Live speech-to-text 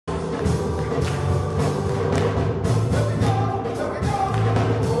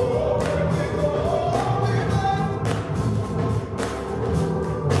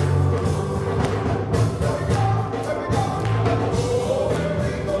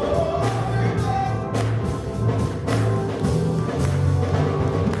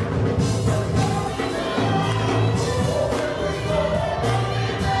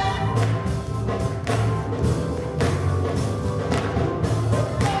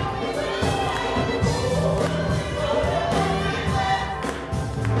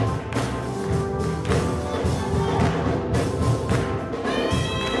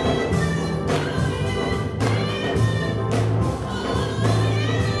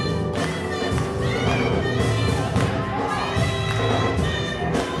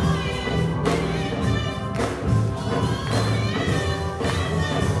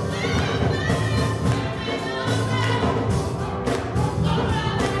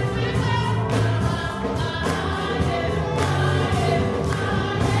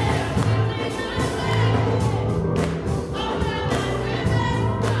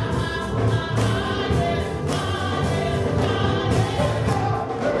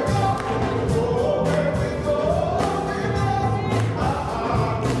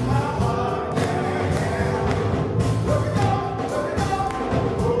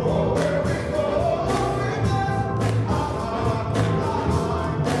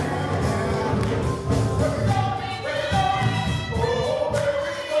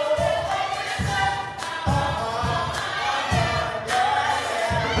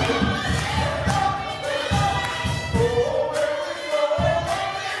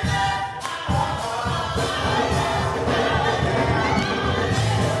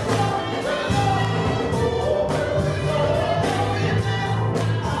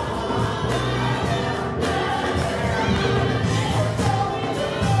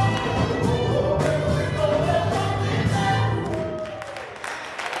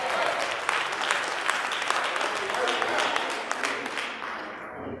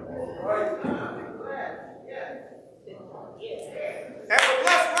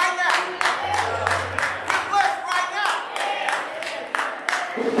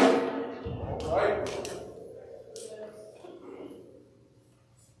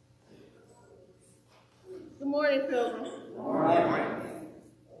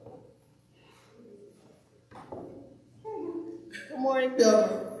morning,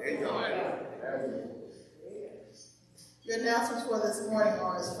 Belton. Your announcements for this morning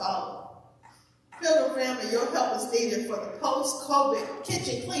are as follows. Pilgrim family, your help is needed for the post-COVID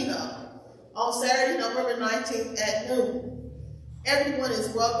kitchen cleanup on Saturday, November 19th at noon. Everyone is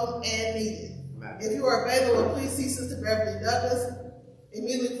welcome and needed. If you are available, please see Sister Beverly Douglas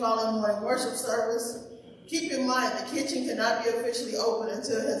immediately following morning worship service. Keep in mind the kitchen cannot be officially open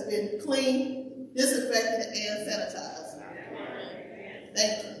until it has been cleaned, disinfected, and sanitized.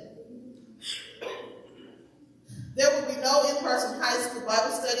 Thank you. There will be no in-person high school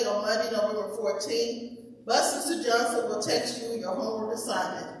Bible study on Monday, November 14th, but Sister Johnson will text you your homework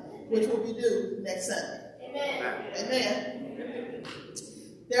assignment, which will be due next Sunday. Amen. Amen.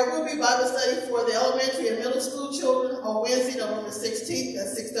 There will be Bible study for the elementary and middle school children on Wednesday, November 16th at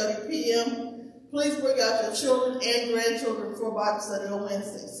 6:30 p.m. Please bring out your children and grandchildren for Bible study on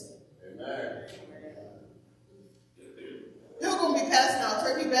Wednesdays. Amen. We're going to be passing out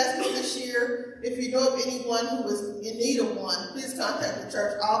turkey baskets this year. If you know of anyone who is in need of one, please contact the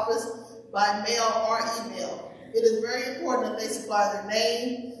church office by mail or email. It is very important that they supply their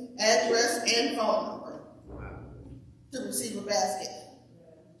name, address, and phone number to receive a basket.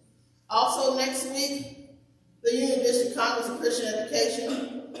 Also next week, the Union District Congress of Christian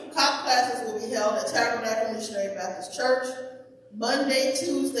Education COP classes will be held at Tabernacle Missionary Baptist Church Monday,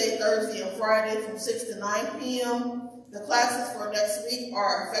 Tuesday, Thursday, and Friday from 6 to 9 p.m. The classes for next week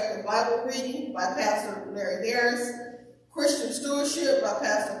are Effective Bible Reading by Pastor Larry Harris, Christian Stewardship by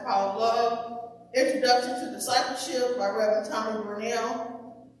Pastor Paul Love, Introduction to Discipleship by Reverend Tommy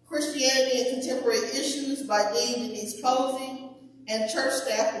Burnell, Christianity and Contemporary Issues by Dean Denise Posey, and Church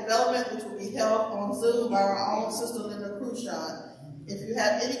Staff Development, which will be held on Zoom by our own Sister Linda Crucian. If you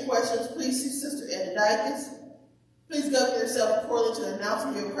have any questions, please see Sister Edna Dykes. Please govern yourself according to the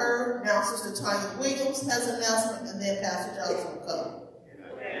announcement you have heard. Now Sister Tanya Williams has an announcement, and then Pastor Johnson will come.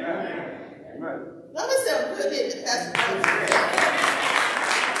 Amen. Let me say I'm good in it, Pastor Johnson.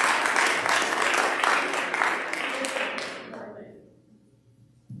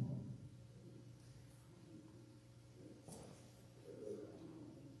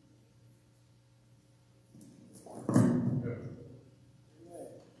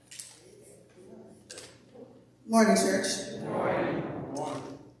 Morning, church. Morning.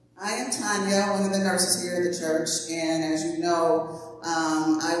 I am Tanya, one of the nurses here in the church, and as you know,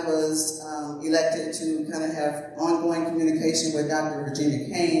 I was elected to kind of have ongoing communication with Dr. Virginia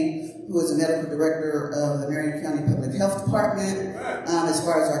Kane, who is the medical director of the Marion County Public Health Department, as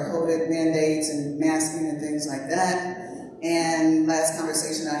far as our COVID mandates and masking and things like that. And last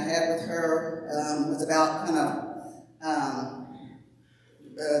conversation I had with her was about kind of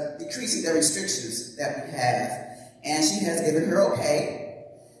decreasing the restrictions that we have, and she has given her okay.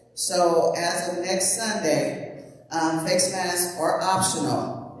 So as of next Sunday, face masks are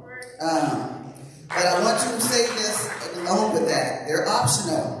optional. But I want to say this along with that. They're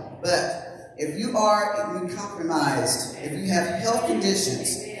optional, but if you are immune compromised, if you have health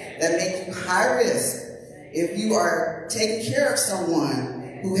conditions that make you high risk, if you are taking care of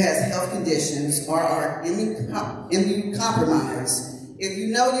someone who has health conditions or are immune compromised, if you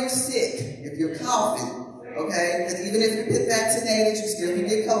know you're sick, if you're coughing, okay, because even if you've been vaccinated, you still can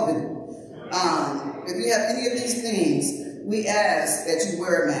get COVID. If you have any of these things, we ask that you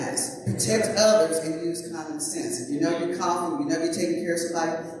wear a mask, protect others, and use common sense. If you know you're coughing, you know you're taking care of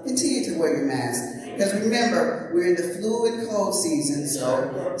somebody, continue to wear your mask. Because remember, we're in the flu and cold season,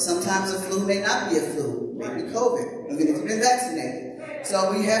 so sometimes the flu may not be a flu, it may be COVID, even if you've been vaccinated. So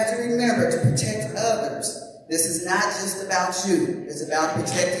we have to remember to protect others. This is not just about you. It's about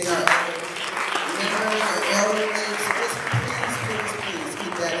protecting our members, our elderly. So just please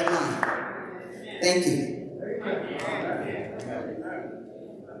keep that in mind. Thank you.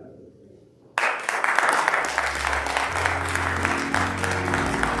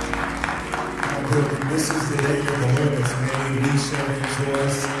 This is the day that the Lord has made. We shall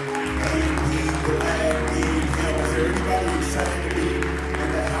rejoice and be glad in Him. Is there anybody excited to be in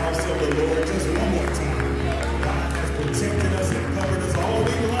the house of the Lord? Just one more time. God has protected us and covered us all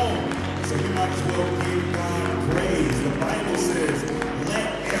day long. So we might as well give God praise. The Bible says, let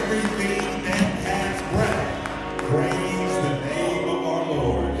everything that has breath praise the name of our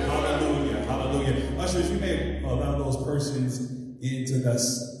Lord. Hallelujah. Hallelujah. Ushers, you may allow those persons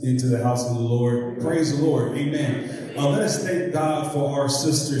into the house of the Lord. Praise the Lord. Amen. Let us thank God for our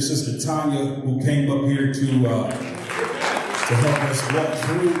Sister Tanya, who came up here to help us walk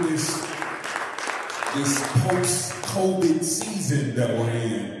through this post-COVID season that we're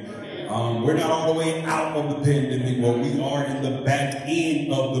in. We're not all the way out of the pandemic. Well, we are in the back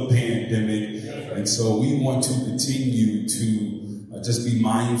end of the pandemic. And so we want to continue to just be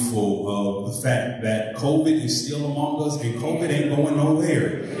mindful of the fact that COVID is still among us and COVID ain't going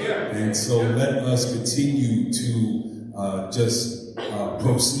nowhere. And so let us continue to just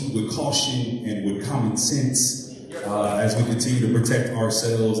proceed with caution and with common sense as we continue to protect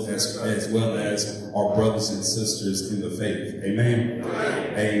ourselves as well as our brothers and sisters in the faith. Amen.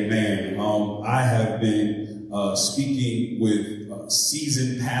 Amen. I have been speaking with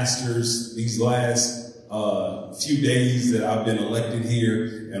seasoned pastors these last few days that I've been elected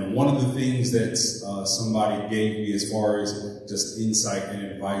here, and one of the things that somebody gave me as far as just insight and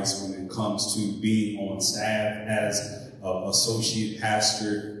advice when it comes to being on staff as associate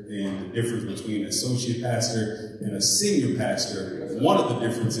pastor and the difference between an associate pastor and a senior pastor. One of the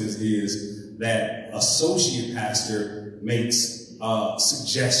differences is that associate pastor makes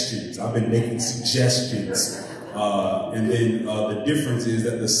suggestions. I've been making suggestions. And then the difference is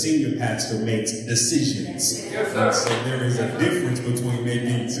that the senior pastor makes decisions. And so there is a difference between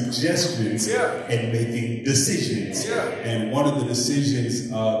making suggestions and making decisions. And one of the decisions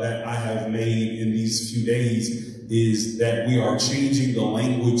that I have made in these few days is that we are changing the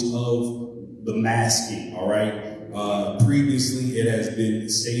language of the masking, all right? Previously, it has been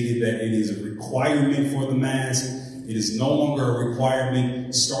stated that it is a requirement for the mask. It is no longer a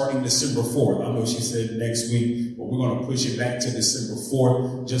requirement starting December 4th. I know she said next week, but we're going to push it back to December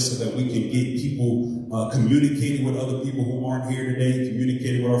 4th just so that we can get people communicating with other people who aren't here today,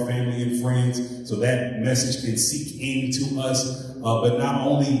 communicating with our family and friends, so that message can seep into us. But not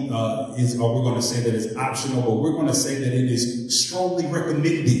only are we going to say that it's optional, but we're going to say that it is strongly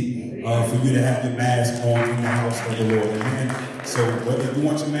recommended for you to have your mask on in the house of the Lord. Amen. So whether you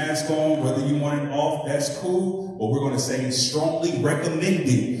want your mask on, whether you want it off, that's cool. But we're going to say strongly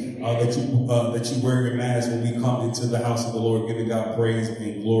recommended that you wear your mask when we come into the house of the Lord, giving God praise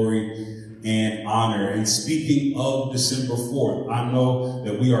and glory and honor. And speaking of December 4th, I know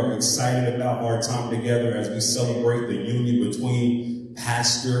that we are excited about our time together as we celebrate the union between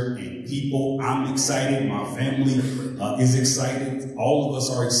pastor and people. I'm excited. My family is excited. All of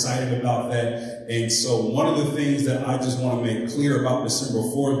us are excited about that. And so one of the things that I just want to make clear about December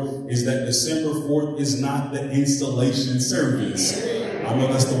 4th is that December 4th is not the installation service. I know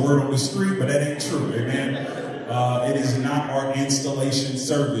that's the word on the street, but that ain't true. Amen. It is not our installation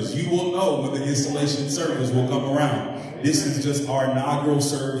service. You will know when the installation service will come around. This is just our inaugural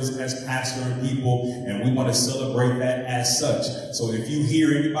service as pastor and people, and we want to celebrate that as such. So if you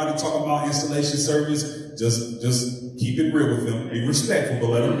hear anybody talk about installation service, just keep it real with them. Be respectful, but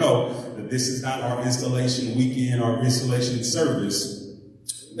let them know that this is not our installation weekend, our installation service.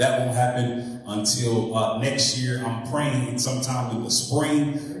 That won't happen until next year. I'm praying sometime in the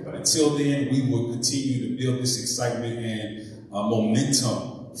spring. But until then, we will continue to build this excitement and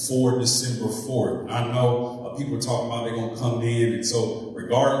momentum for December 4th. I know people are talking about they're going to come in. And so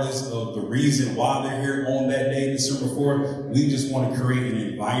regardless of the reason why they're here on that day, December 4th, we just want to create an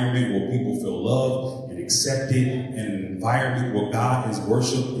environment where people feel loved and accepted, and an environment where God is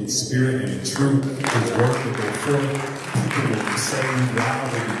worshiped in spirit and in truth. His work will go forth. People will be saved,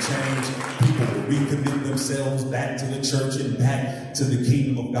 lives will be changed. People will recommit themselves back to the church and back to the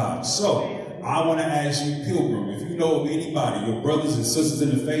kingdom of God. So I want to ask you, Pilgrim, if you know of anybody, your brothers and sisters in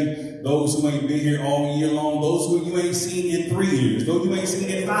the faith, those who ain't been here all year long, those who you ain't seen in 3 years, those you ain't seen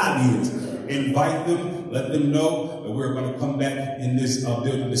in 5 years, invite them, let them know that we're going to come back in this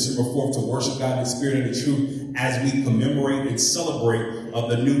building December 4th to worship God in spirit and in truth as we commemorate and celebrate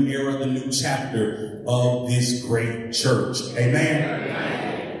the new era, the new chapter of this great church. Amen.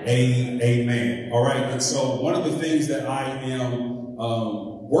 Amen. All right. And so one of the things that I am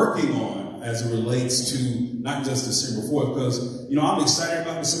working on as it relates to not just December 4th, because, you know, I'm excited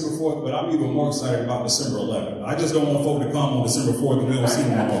about December 4th, but I'm even more excited about December 11th. I just don't want folk to come on December 4th and we don't see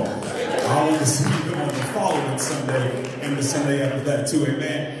them no more. I want to see them on the following Sunday and the Sunday after that too.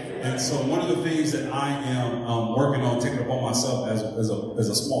 Amen. And so one of the things that I am working on, taking upon myself as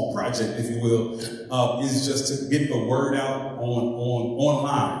a small project, if you will, is just to get the word out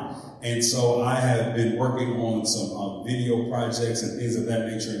online. And so I have been working on some video projects and things of that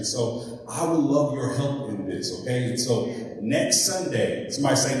nature. And so I would love your help in this, okay? And so next Sunday,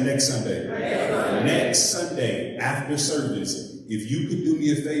 somebody say next Sunday. Next Sunday after service, if you could do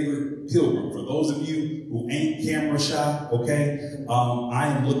me a favor, Pilgrim, for those of you who ain't camera shy, okay, I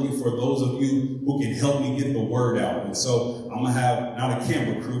am looking for those of you who can help me get the word out. And so I'm going to have not a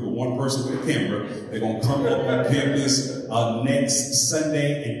camera crew, but one person with a camera. They're going to come up on campus next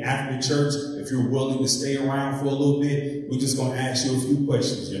Sunday and after church. If you're willing to stay around for a little bit, we're just going to ask you a few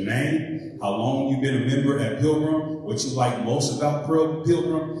questions. Your name, how long you've been a member at Pilgrim, what you like most about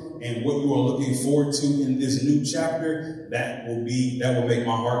Pilgrim, and what you are looking forward to in this new chapter. That will make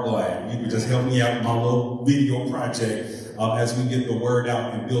my heart glad. You can just help me out with my little video project as we get the word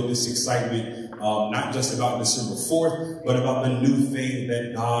out and build this excitement, not just about December 4th, but about the new thing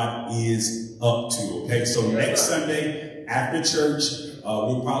that God is up to. Okay, so next Sunday after church,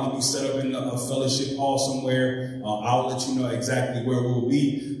 we'll probably be set up in a fellowship hall somewhere. I'll let you know exactly where we'll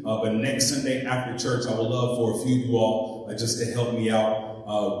be. But next Sunday after church, I would love for a few of you all just to help me out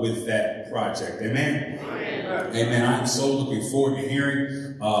with that project. Amen? Amen. I'm so looking forward to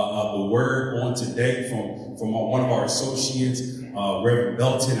hearing the word on today from one of our associates, Reverend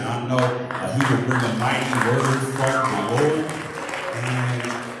Belton. And I know he will bring a mighty word from the Lord.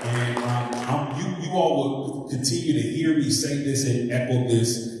 And you all will continue to hear me say this and echo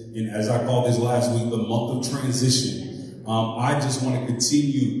this, and as I called this last week, the month of transition. I just want to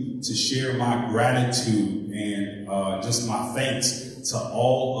continue to share my gratitude and just my thanks to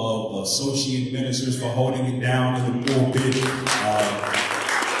all of the associate ministers for holding it down in the pulpit,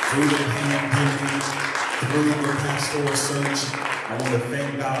 through the handpicking, through the pastoral search. I want to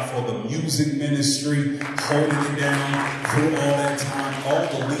thank God for the music ministry, holding it down through all that time, all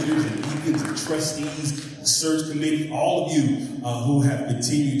the leaders and deacons and trustees, the search committee, all of you who have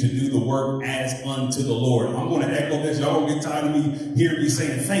continued to do the work as unto the Lord. I'm going to echo this. Y'all won't get tired of me hearing me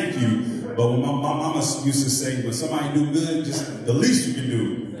saying thank you. But when my mama used to say, when somebody do good, just the least you can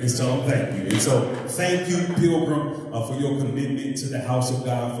do is tell them thank you. And so thank you, Pilgrim, for your commitment to the house of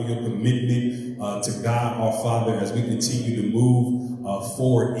God, for your commitment to God, our Father, as we continue to move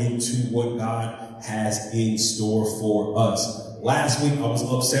forward into what God has in store for us. Last week, I was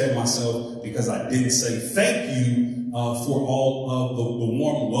upset with myself because I didn't say thank you for all of the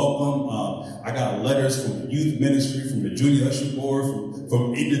warm welcome. I got letters from the youth ministry, from the junior usher board,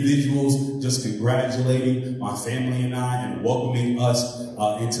 from individuals just congratulating my family and I and welcoming us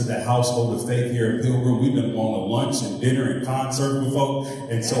into the household of faith here at Pilgrim. We've been going to lunch and dinner and concert with folks,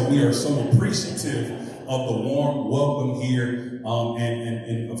 and so we are so appreciative of the warm welcome here.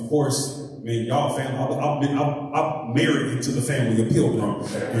 And of course, man, y'all family, I'm married into the family of Pilgrim.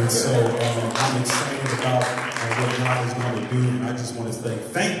 And so I'm excited about what God is going to do. And I just want to say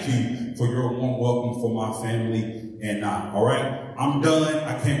thank you for your warm welcome for my family and I. All right, I'm done.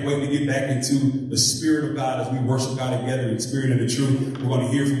 I can't wait to get back into the Spirit of God as we worship God together in spirit and the truth. We're going to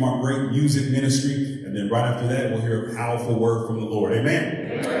hear from our great music ministry. And then right after that, we'll hear a powerful word from the Lord.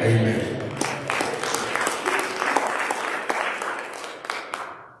 Amen? Amen. Amen.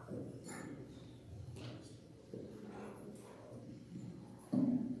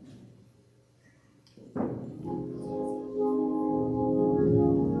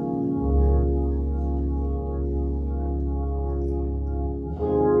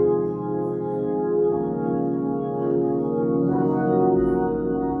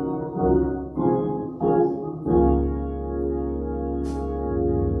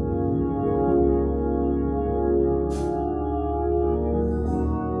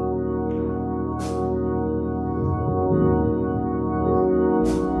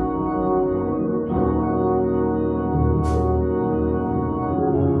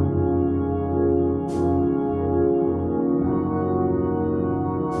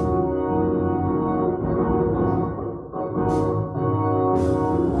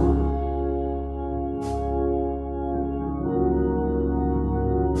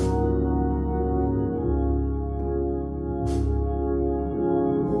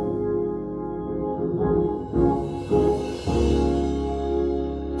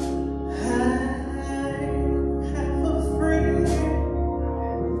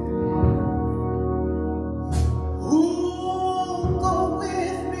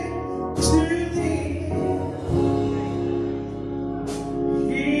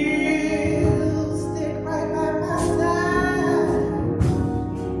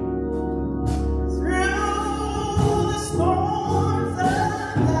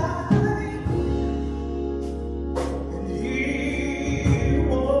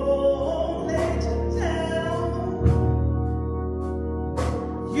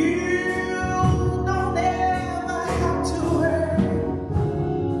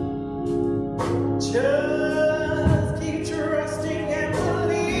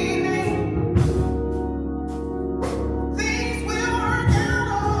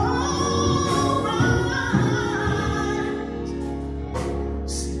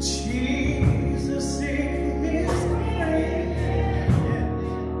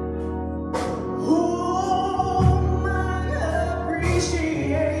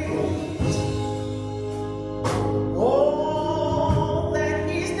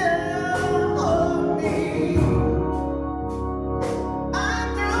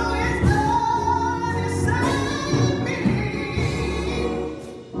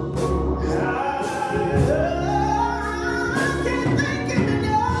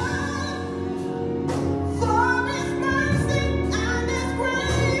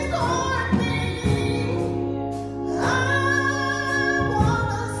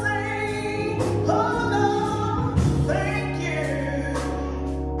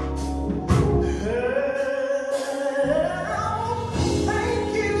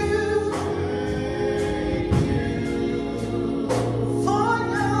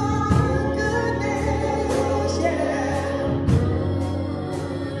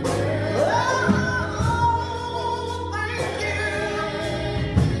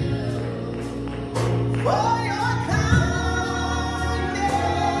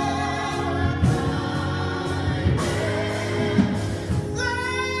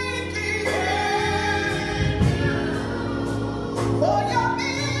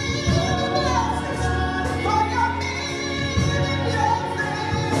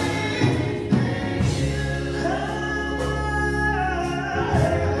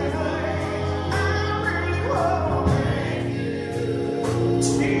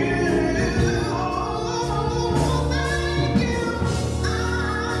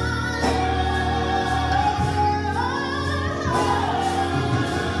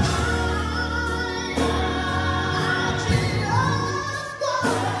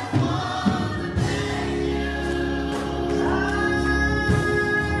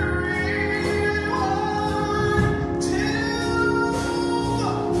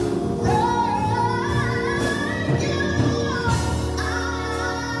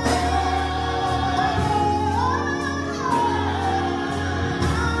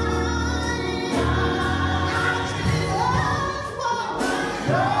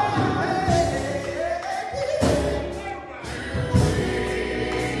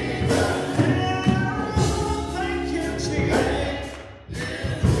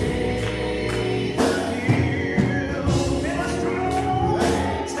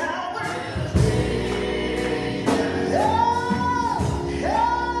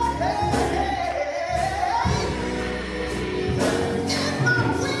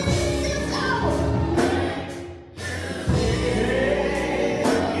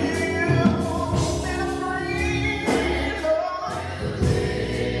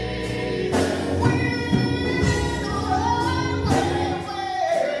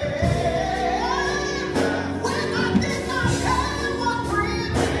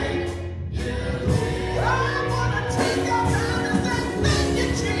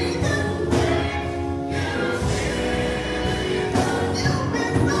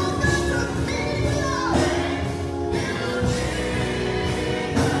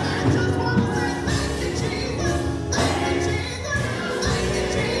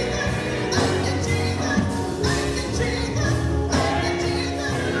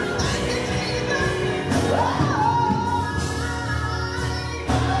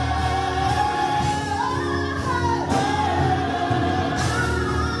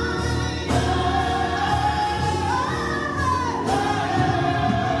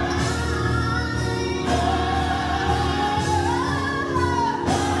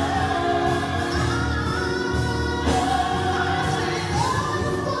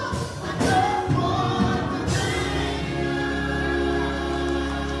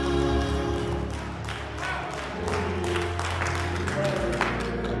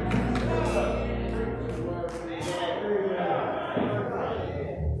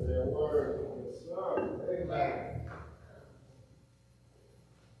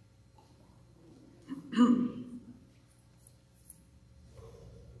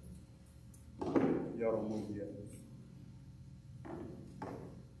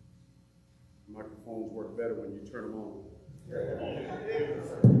 microphones work better when you turn them on.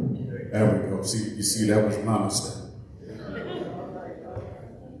 There we go. See, you see, that was my mistake.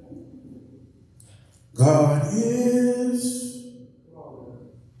 God is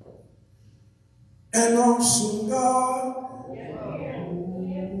an awesome God.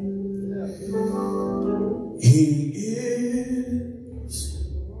 He is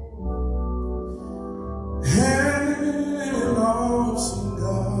an awesome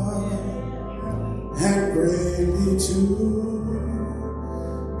God, and greatly to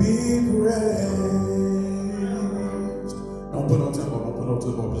be praised. Don't put no tempo, don't put no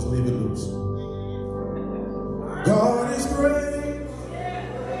tempo, just leave it loose. God is great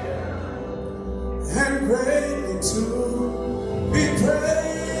and greatly to be praised.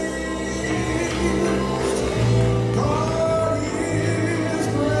 God is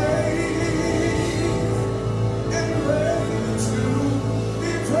great and greatly to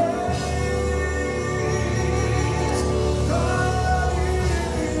be praised. God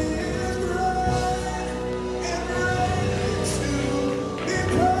is great and greatly to be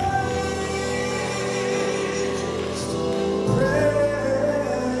praised.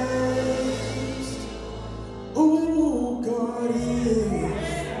 Ooh, God is.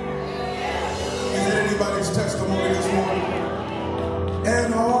 Is it anybody's testimony this morning?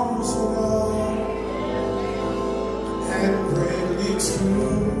 And awesome God, and greatly to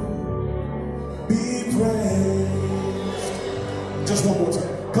be praised. Just one more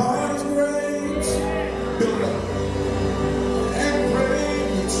time. God is great. Build it up. And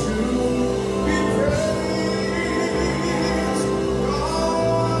greatly to be praised.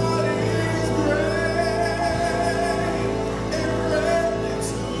 God is great and greatly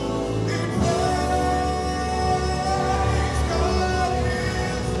to be praised. God is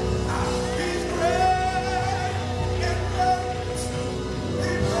He's great and greatly to be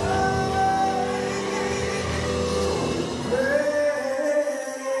praised.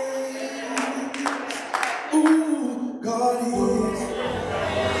 Ooh, God is.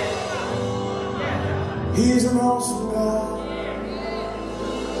 He's an awesome God,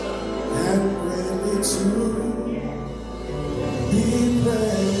 and greatly to be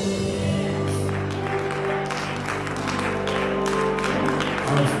praised.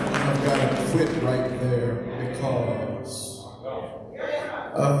 I've got to quit right there because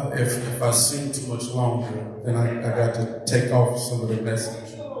if I sing too much longer, then I got to take off some of the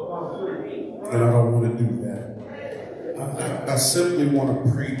message, and I don't want to do that. I simply want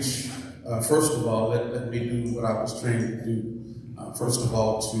to preach. First of all, let me do what I was trained to do. First of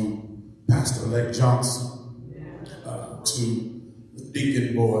all, to Pastor-elect Johnson, to the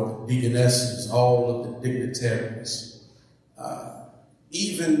deacon board, the deaconesses, all of the dignitaries.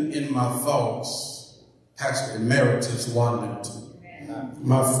 Even in my thoughts, Pastor Emeritus Washington,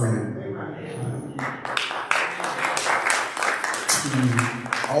 my friend, to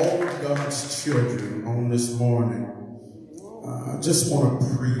all of God's children on this morning, I just want to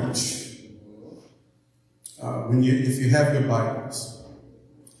preach. If you have your Bibles,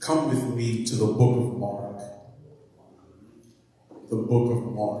 come with me to the book of Mark. The book of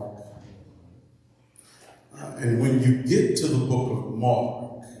Mark. And when you get to the book of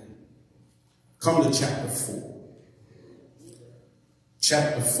Mark, come to chapter 4.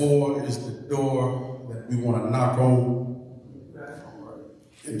 Chapter 4 is the door that we want to knock on.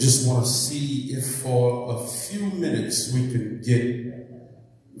 And just want to see if for a few minutes we can get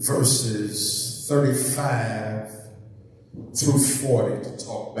verses 35 through 40 to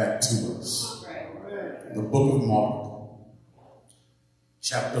talk back to us. The book of Mark.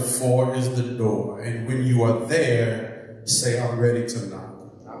 Chapter 4 is the door. And when you are there, say, I'm ready to knock.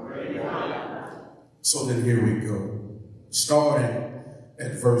 So then here we go. Starting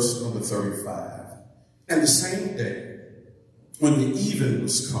at verse number 35. And the same day, when the even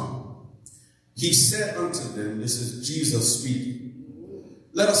was come, he said unto them, this is Jesus speaking,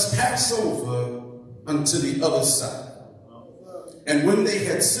 let us pass over unto the other side. And when they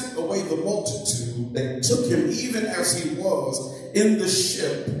had sent away the multitude, they took him even as he was in the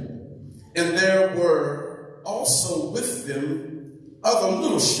ship, and there were also with them other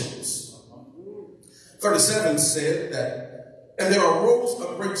little ships. 37 said that, and there arose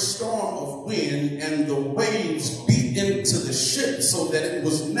a great storm of wind, and the waves beat into the ship so that it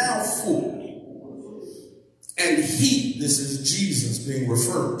was now full. And he, this is Jesus being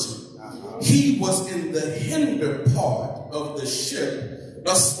referred to, he was in the hinder part of the ship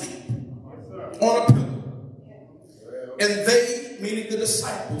asleep on a pillow. And they, meaning the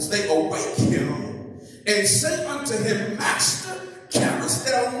disciples, they awake him and say unto him, Master, carest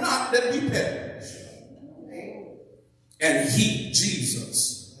thou not that we perish? And he,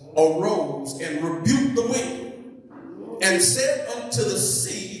 Jesus, arose and rebuked the wind, and said unto the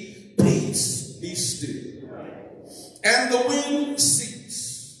sea, Peace, be still. And the wind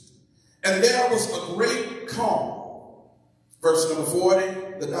ceased, and there was a great calm. Verse number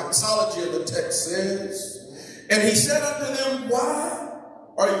 40, the doxology of the text says, And he said unto them, Why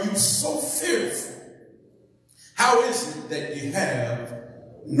are you so fearful? How is it that you have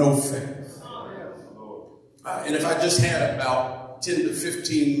no faith? And if I just had about 10 to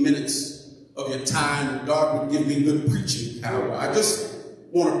 15 minutes of your time, God would give me good preaching power. I just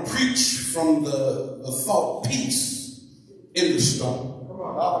want to preach from the thought, peace in the storm.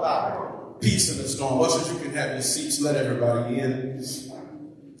 Peace in the storm. Ushers, you can have your seats. Let everybody in.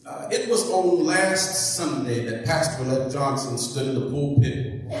 It was on last Sunday that Pastor Johnson stood in the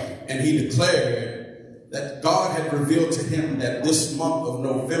pulpit and he declared that God had revealed to him that this month of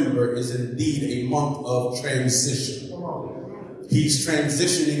November is indeed a month of transition. He's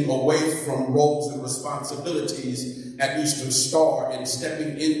transitioning away from roles and responsibilities at Eastern Star and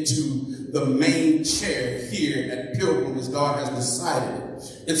stepping into the main chair here at Pilgrim as God has decided.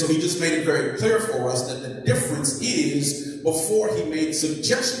 And so he just made it very clear for us that the difference is before he made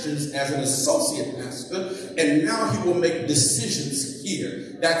suggestions as an associate pastor, and now he will make decisions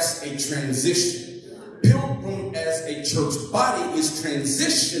here. That's a transition. Pilgrim as a church body is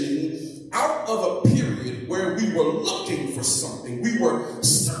transitioning out of a period where we were looking for something. We were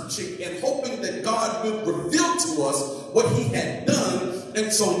searching and hoping that God would reveal to us what he had done.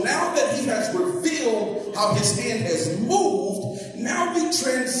 And so now that he has revealed how his hand has moved, now we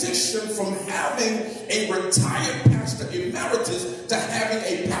transition from having a retired pastor emeritus to having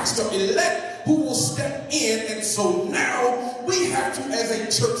a pastor elect who will step in. And so now we have to, as a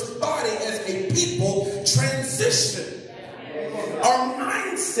church body, as a people, transition. Our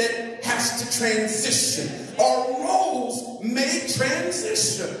mindset has to transition. Our roles may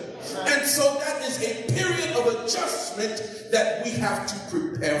transition. And so that is a period of adjustment that we have to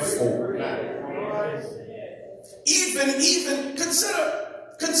prepare for. Even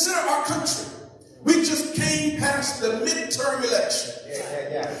consider our country. We just came past the midterm election,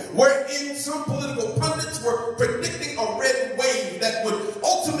 wherein some political pundits were predicting a red wave that would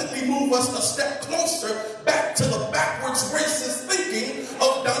ultimately move us a step closer back to the backwards racist thinking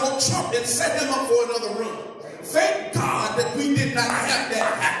of Donald Trump and set him up for another run. Thank God that we did not have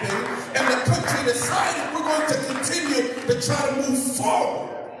that happen, and the country decided we're going to continue to try to move forward.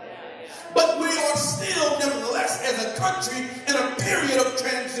 But we are still, nevertheless, as a country, in a period of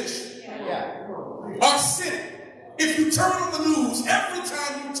transition. Our city, if you turn on the news, every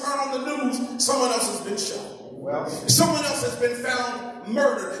time you turn on the news, someone else has been shot. Someone else has been found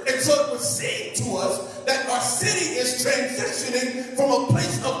murdered. And so it would seem to us that our city is transitioning from a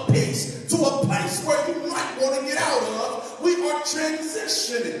place of peace to a place where you might want to get out of. We are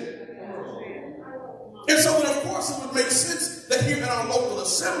transitioning. And so then, of course, it would make sense that here in our local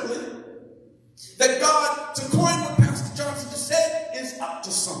assembly, that God, to coin what Pastor Johnson just said, is up to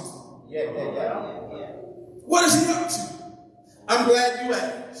something. What is he up to? I'm glad you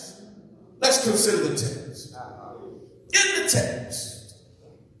asked. Let's consider the text. In the text,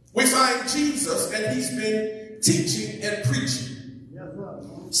 we find Jesus, and he's been teaching and preaching.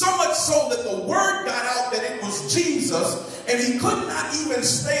 So much so that the word got out that it was Jesus, and he could not even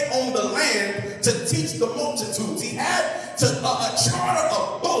stay on the land to teach the multitudes. He had to charter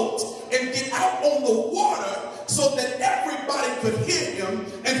a boat and get out on the water so that everybody could hear him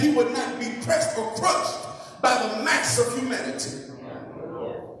and he would not be pressed or crushed by the mass of humanity.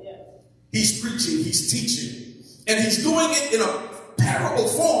 He's preaching, he's teaching, and he's doing it in a parable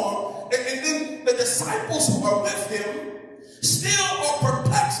form. And then the disciples who are with him still are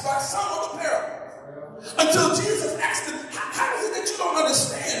perplexed by some of the parable. Until Jesus asked them, how is it that you don't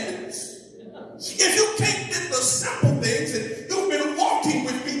understand this? If you can't get the simple things, and you've been walking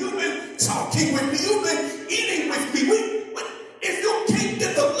with me, you've been talking with me, you've been eating with me, if you can't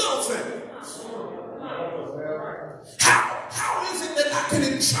get the little things, how is it that I can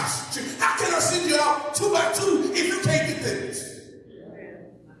entrust you? How can I send you out 2 by 2 if you can't get things?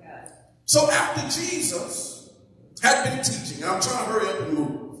 So after Jesus had been teaching, and I'm trying to hurry up and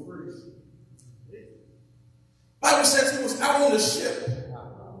move, Bible says he was out on the ship.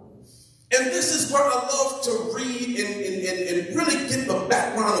 And this is where I love to read and really get the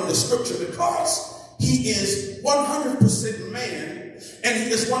background of the scripture, because he is 100% man and he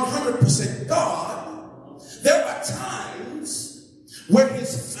is 100% God. There are times where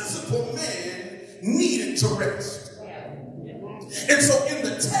his physical man needed to rest. And so in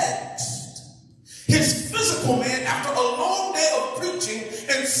the text, his physical man, after a long day of preaching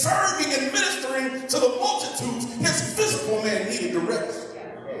and serving and ministering to the multitudes, his physical man needed to rest.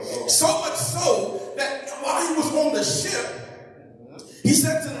 So much so that while he was on the ship, he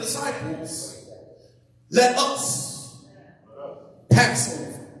said to the disciples, let us pass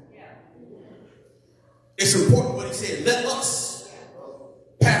over. It's important what he said, let us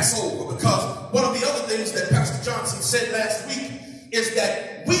pass over, because one of the other things that Pastor Johnson said last week is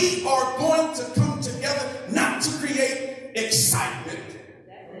that we are going to come together not to create excitement,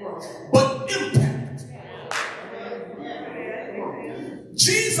 but impact.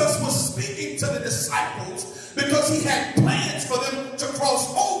 Jesus was speaking to the disciples because he had plans for them to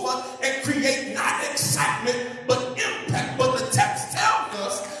cross over and create not excitement, but impact. But the text tells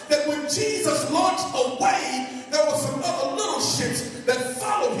us that when Jesus launched away, there were some other little ships that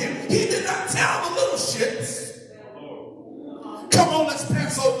followed him. He did not tell the little ships, come on, let's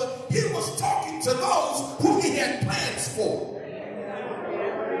pass over. He was talking to those who he had plans for.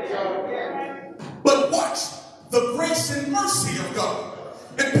 But watch the grace and mercy of God.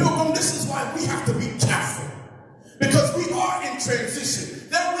 And Pilgrim, this is why we have to be careful. Because we are in transition.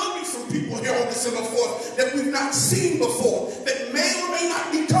 There will be some people here on December 4th that we've not seen before, that may or may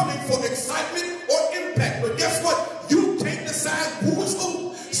not be coming for excitement or impact. But guess what? You can't decide who is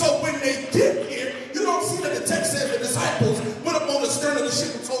who. So when they get here, you don't see that the text says the disciples went up on the stern of the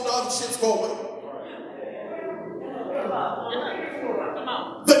ship and told the other ships go away.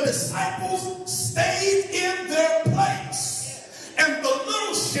 The disciples stayed in their place. And the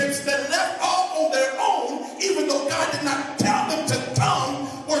little ships that left off on their own, even though God did not tell them to come,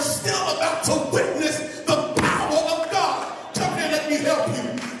 were still about to witness the power of God. Come here, let me help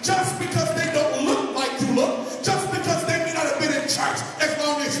you. Just because they don't look like you look, just because they may not have been in church as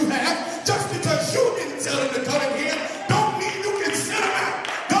long as you have, just because you didn't tell them to come in here, don't mean you can sit them out.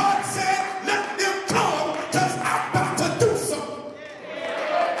 God said, let them come, because I'm about to do something.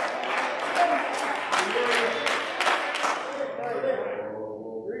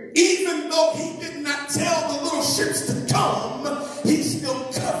 Even though he did not tell the little ships to come, he still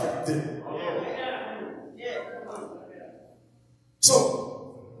covered them. So,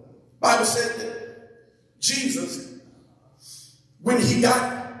 Bible said that Jesus, when he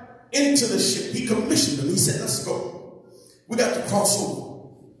got into the ship, he commissioned them. He said, let's go. We got to cross over.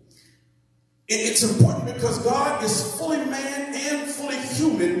 It's important because God is fully man and fully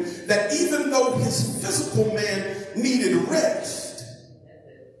human, that even though his physical man needed rest,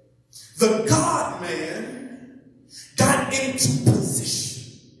 the God-man got into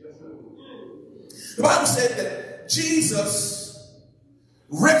position. The Bible said that Jesus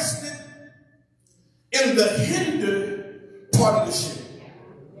rested in the hinder part of the ship.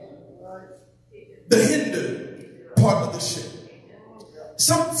 The hinder part of the ship.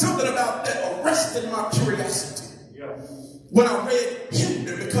 Something about that arrested my curiosity when I read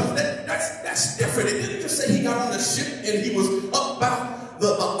hinder, because that's different. It didn't just say he got on the ship and he was up by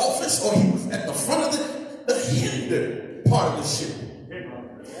the office, or he was at the front of the hinder part of the ship.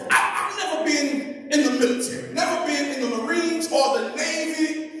 I've never been in the military, never been in the Marines or the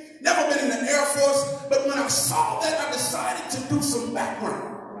Navy, never been in the Air Force, but when I saw that, I decided to do some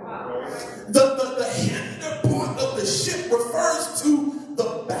background. The hinder part of the ship refers to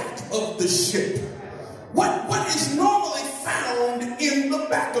the back of the ship. What is normally found in the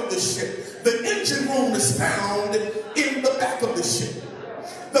back of the ship? The engine room is found in the back of the ship.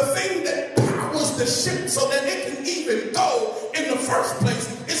 The thing that powers the ship so that it can even go in the first place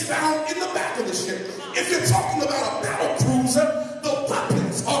is found in the back of the ship. If you're talking about a battle cruiser, the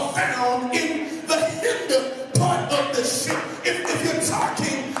weapons are found in the hinder part of the ship. If you're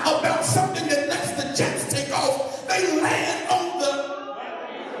talking about something that lets the jets take off, they land on the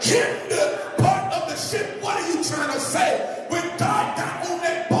hinder part of the ship. What are you trying to say? When God got on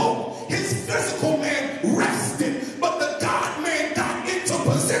that boat, his physical man rested, but the God man got into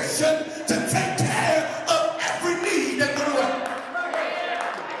position to take care of every need that could arise.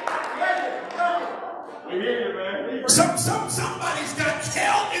 Somebody's got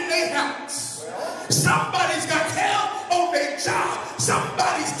hell in their house. Somebody's got hell on their job.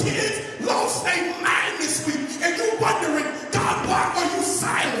 Somebody's kids lost their mind this week, and you're wondering, God, why are you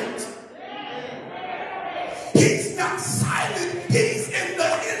silent? He's not silent. He's in the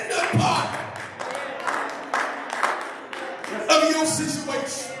hinder part of your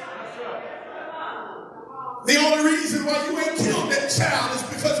situation. The only reason why you ain't killed that child is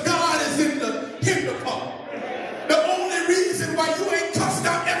because God is in the hinder part. The only reason why you ain't cussed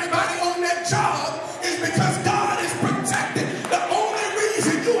out everybody on that job is because God is protected. The only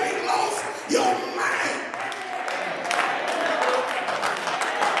reason you ain't lost your mind.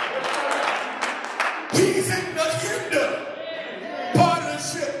 He's in the hinder part of the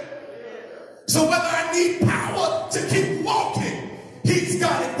ship. So whether I need power to keep walking, he's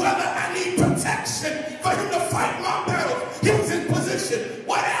got it. Whether I need protection for him to fight my battles. He was in position.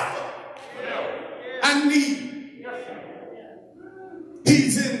 Whatever I need,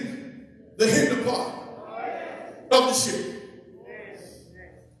 he's in the hinder part of the ship.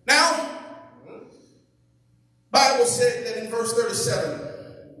 Now, Bible said that in verse 37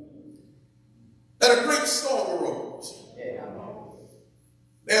 that a great storm arose.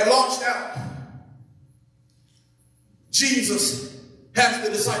 They had launched out. Jesus has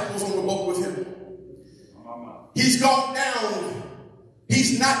the disciples on the boat with him. He's gone down.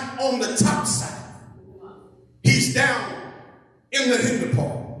 He's not on the top side. He's down in the hinder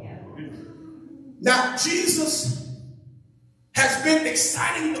part. Now, Jesus has been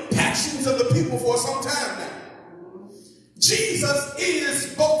exciting the passions of the people for some time now. Jesus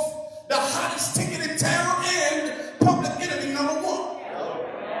is both the hottest ticket in town and public enemy number one.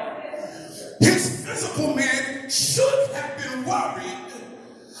 His physical man should have been worried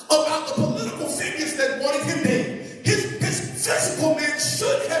about the political figures that wanted him dead. His physical man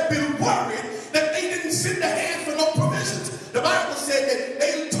should have been worried that they didn't send a hand for no provisions. The Bible said that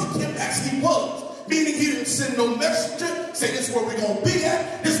they took him as he was, meaning he didn't send no messenger, say this is where we're going to be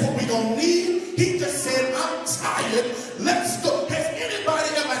at, this is what we're going to need. He just said, I'm tired, let's go. Has anybody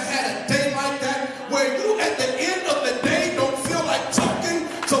ever had a day like that where you at the end of the day don't feel like talking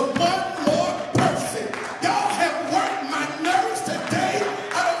to one more person? Y'all have worked my nerves today.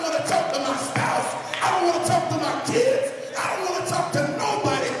 I don't want to talk to my spouse. I don't want to talk to my kids. I don't want to talk to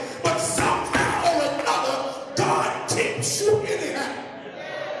nobody. But somehow or another, God keeps you anyhow.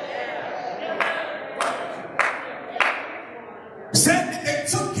 Said that they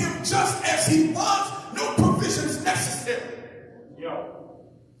took him just as he was, no provisions necessary.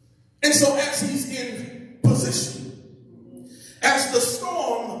 And so as he's in position, as the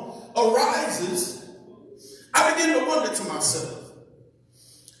storm arises, I begin to wonder to myself,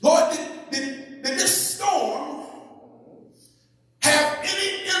 Lord, did this storm have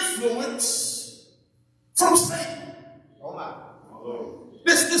any influence from Satan? Oh my.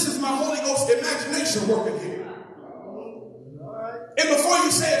 This is my Holy Ghost imagination working here. And before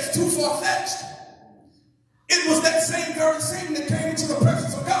you say it's too far-fetched, it was that same very Satan that came into the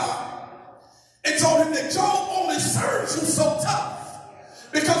presence of God and told him that Job only serves you so tough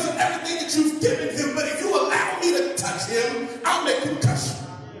because of everything that you've given him. But if you allow me to touch him, I'll make him touch you.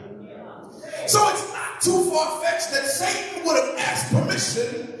 So it's not too far-fetched that Satan would have asked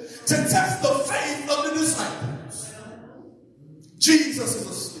permission to test the faith of the disciples. Jesus is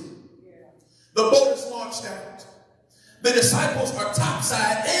asleep. The boat is launched out. The disciples are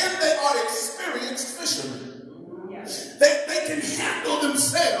topside and they are experienced fishermen. They can handle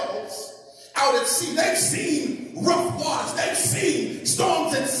themselves out at sea. They've seen rough waters. They've seen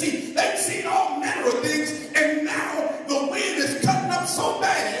storms at sea. They've seen all manner of things. And now the wind is cutting up so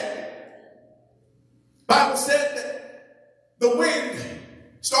bad. Bible said that the wind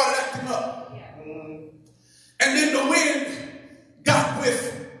started acting up. And then the wind got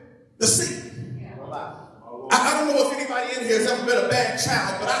with the sea. I don't know if anybody in here has ever been a bad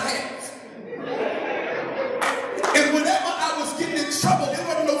child, but I have. And whenever I was getting in trouble, it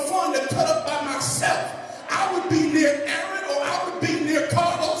wasn't no fun to cut up by myself. I would be near Aaron, or I would be near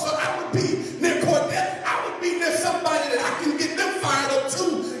Carlos, or I would be near Cordell. I would be near somebody that I can get them fired up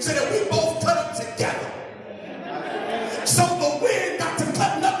too, so that we both cut up together. So the wind got to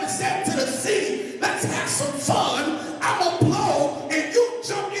cutting up and said to the sea, let's have some fun. I'm going to blow and you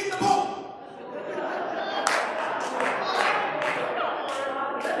jump in the boat.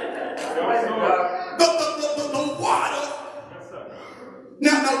 The water.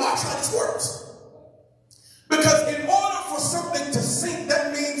 Now watch how this works. Because in order for something to sink,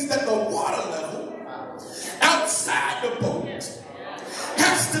 that means that the water level outside the boat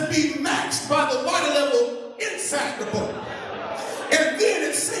has to be matched by the water level inside the boat. And then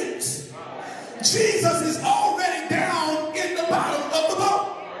it sinks. Jesus is already down in the bottom of the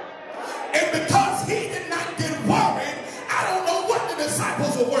boat. And because he did not get worried, I don't know what the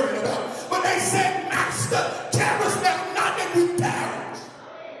disciples were worried about. But they said, Master, carest thou not that we perish?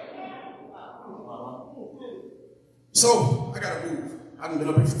 So I gotta move. I've been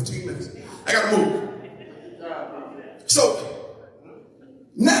up here 15 minutes. I gotta move. So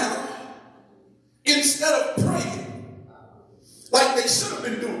now, instead of praying like they should have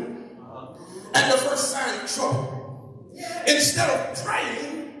been doing at the first sign of trouble, instead of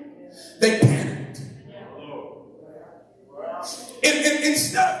praying, they panicked. And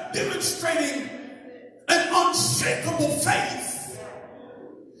instead of demonstrating an unshakable faith,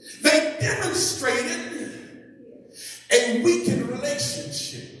 they demonstrated a weakened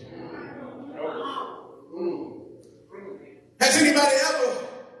relationship. Has anybody ever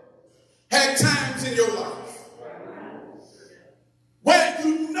had time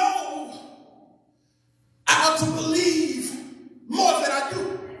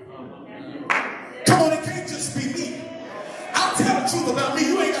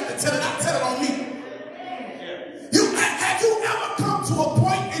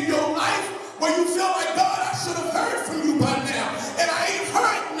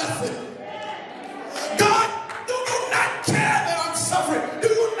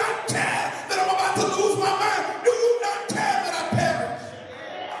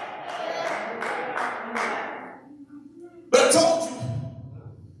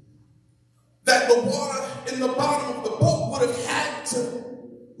to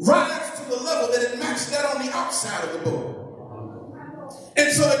rise to the level that it matched that on the outside of the boat.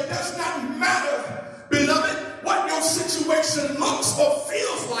 And so it does not matter, beloved, what your situation looks or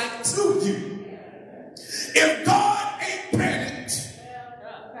feels like to you. If God ain't panicked,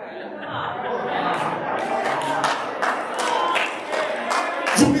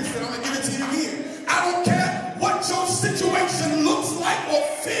 you missed it. I'm going to give it to you again. I don't care what your situation looks like or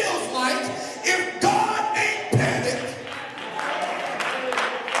feels like. If God ain't panicked,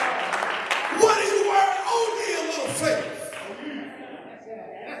 what are you worried? Only a little faith.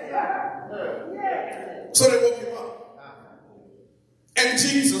 So they woke him up. And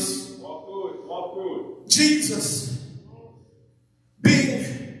Jesus, Jesus, being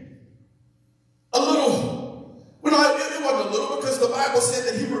a little, well, it wasn't a little, because the Bible said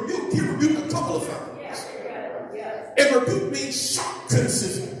that he rebuked a couple of times. And rebuke means shock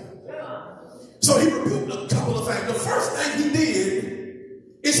criticism. So he rebuked a couple of things. The first thing he did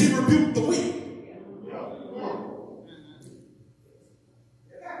is he rebuked the wind.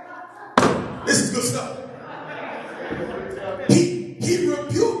 This is good stuff. He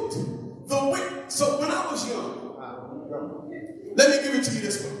rebuked the wind. So when I was young, let me give it to you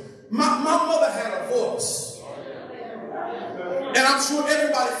this way. My mother had a voice. And I'm sure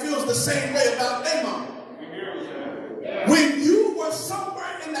everybody feels the same way about their mom. When you were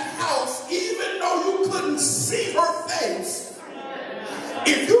somewhere in the house, even though you couldn't see her face,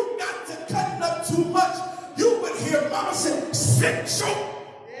 if you got to cutting up too much, you would hear mama say, "Sit your."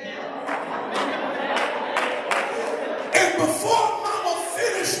 And before mama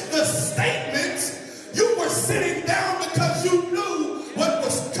finished the statements, you were sitting down because you knew what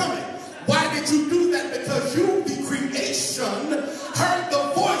was coming. Why did you do that? Because you, the creation, heard the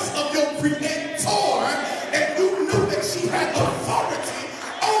voice of your creator, and you knew that she had authority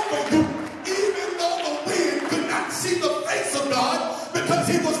over you, even though the wind could not see the face of God because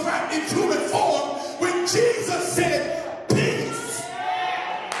he was wrapped in human form. When Jesus said, "Peace,"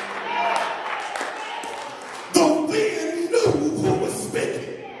 the wind knew who was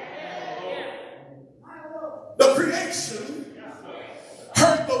speaking. The creation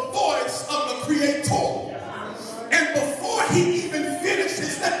heard the voice of the creator. And before he even finished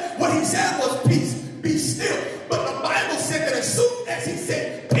his thing, what he said was, "Peace, be still." But the Bible said that as soon as he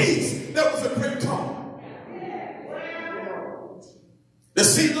said peace, there was a great calm. The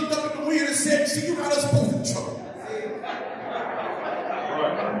sea looked up at the wind and said, "See, you got us both in trouble."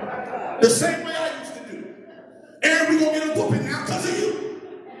 The same way I used to do. And we're going to get a whooping now because of you.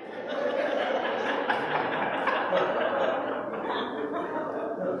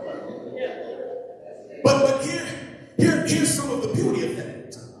 But here's some of the beauty of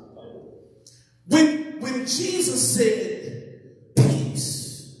that. When Jesus said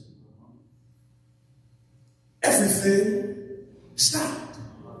peace, everything stopped.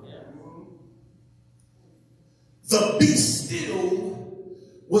 The be still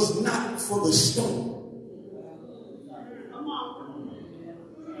was not for the storm.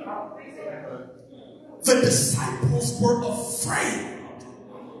 The disciples were afraid.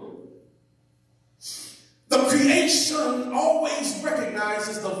 The creation always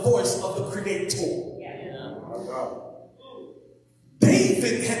recognizes the voice of the creator.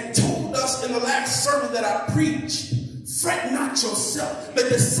 David had told us in the last sermon that I preached, fret not yourself. The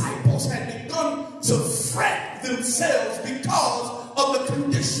disciples had begun to fret themselves because of the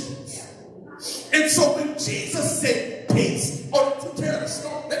conditions. And so when Jesus said peace, or to tear the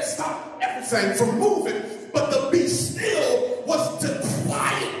storm, that stopped everything from moving, but the be still was to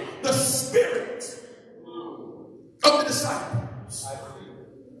quiet the spirit of the disciples.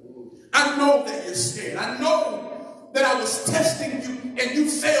 I know that you're scared. I know that I was testing you and you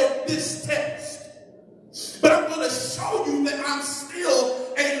failed this test. But I'm going to show you that I'm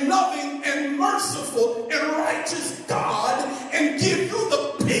still a loving and merciful and righteous God and give you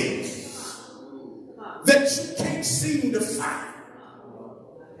the peace that you can't seem to find.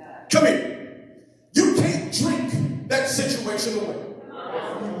 Come here. You can't drink that situation away.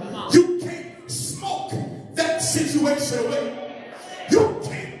 You can't smoke that situation away. You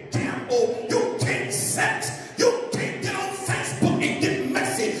can't gamble. You can't sex. You can't get on Facebook and get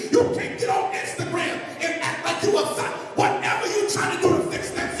messy. You can't get on Instagram and act like you are fine. Whatever you're trying to do to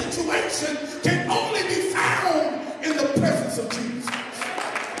fix that situation can only be found in the presence of Jesus.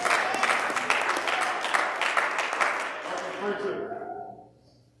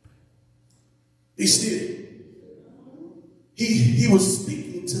 Be still. He was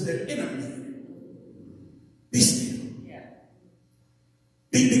speaking to their enemy. Be still.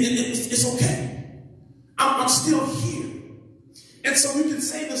 It's okay. I'm still here. And so we can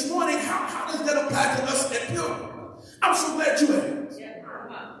say this morning, how does that apply to us at Pilgrim? I'm so glad you asked.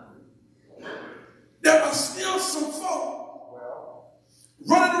 are still some folk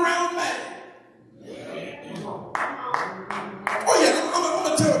running around mad. Oh yeah, I'm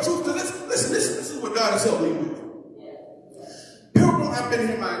going to tell the truth. Listen, this is what God has helped me with. Pilgrim, I've been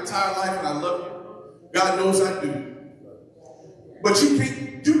here my entire life and I love you. God knows I do. But you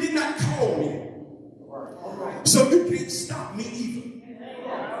did not call me. So you can't stop me either.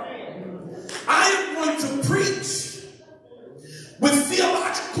 I am going to preach with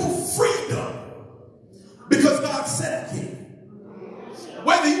theological freedom because God said it here.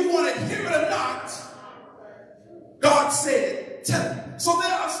 Whether you want to hear it or not, God said, tell it. So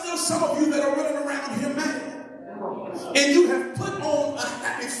there are still some of you that are running around here mad. And you have put on a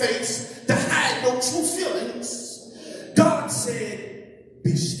happy face to hide your true feelings. God said,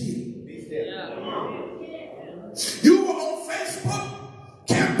 be still. Be still. You were on Facebook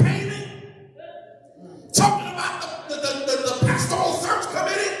campaigning, talking about the pastoral search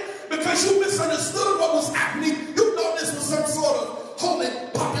committee because you misunderstood what was happening. You thought this was some sort of holy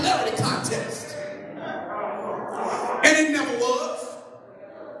popularity contest. And it never was.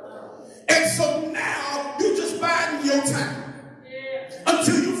 And so now you just biding your time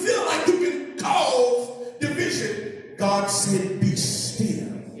until you feel like you can cause division. God said, be still.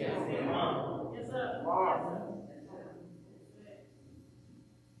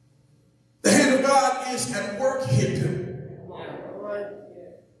 The hand of God is at work here too.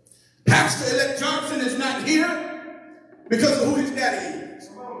 Pastor-elect Johnson is not here because of who his daddy is.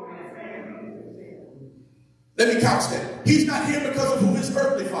 Let me couch that. He's not here because of who his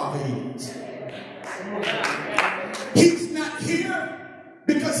earthly father is. He's not here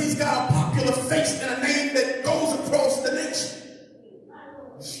because he's got a popular face and a name that goes across the nation.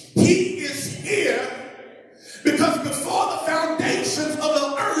 He is here because before the foundations of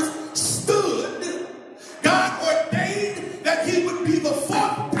the earth stood, God ordained that he would be the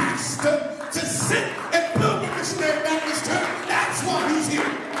fourth pastor to sit at Belton Missionary Baptist Church. That's why he's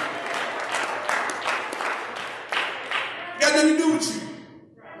here. Got nothing to do with you.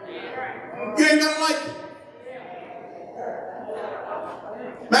 You ain't gonna like it.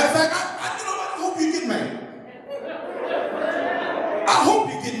 Matter of fact, I hope you get mad. I hope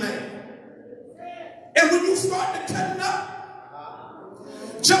you get mad. And when you start to cutting up,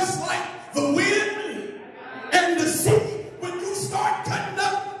 just like the wind and the sea, when you start cutting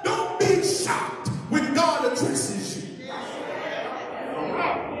up, don't be shocked when God addresses you.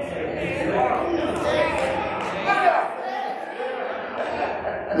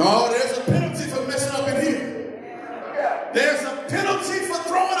 No, there's a penalty for messing up in here. There's a penalty for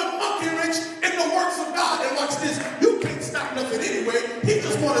throwing a monkey wrench in the works of God. And watch this. You can't stop nothing anyway. He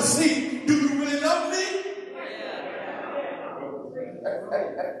just want to see, do you really love me?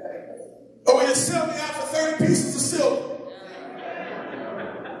 Or will you sell me out for 30 pieces of silver?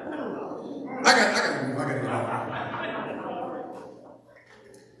 I got to move.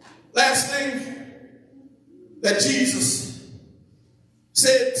 Last thing that Jesus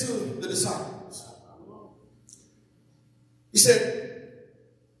said to the disciples. He said,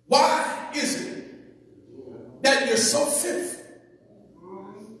 why is it that you're so fearful?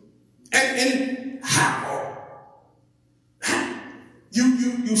 And how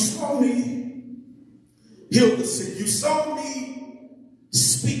you saw me heal the sick. You saw me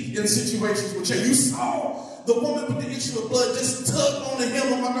speak in situations with change. You saw the woman with the issue of blood just tug on the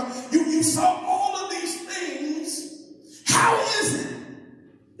hem of my garment. You saw all of these things. How is it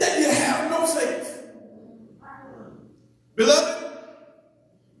that you have no faith? Beloved,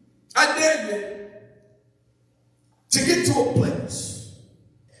 I dare you to get to a place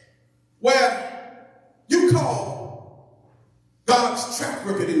where you call God's track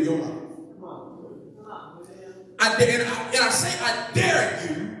record in your life. I say I dare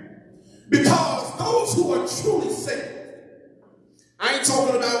you because those who are truly saved, I ain't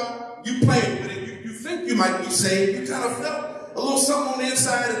talking about you playing with it. You think you might be saved. You kind of felt a little something on the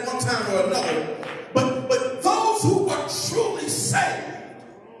inside at one time or another. But those who are truly saved,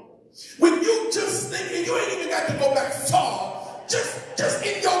 when you just think, and you ain't even got to go back far, just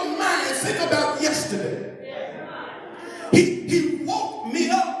in your mind, think about yesterday. He woke me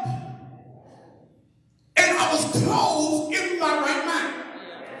up, and I was clothed in my right mind.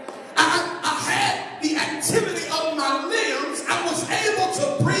 I had the activity of my limbs. I was able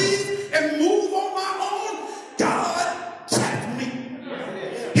to breathe and move on my own. God kept me.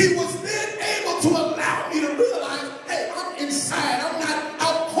 He was then able to allow me to realize, hey, I'm inside. I'm not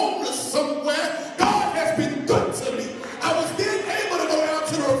out homeless somewhere. God has been good to me. I was then able to go down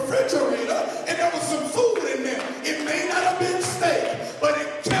to the refrigerator, and there was some food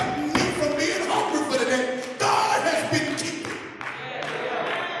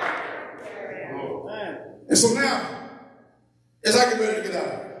so now, as I get ready to get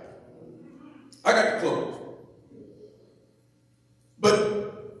out, I got to close. But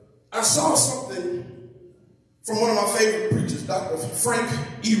I saw something from one of my favorite preachers, Dr. Frank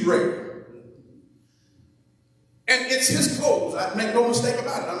E. Ray. And it's his clothes. I make no mistake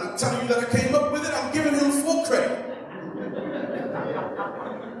about it. I'm not telling you that I came up with it. I'm giving him full credit.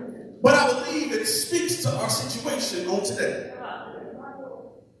 But I believe it speaks to our situation on today.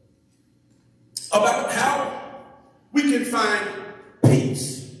 About how we can find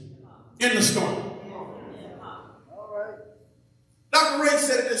peace in the storm. Dr. Ray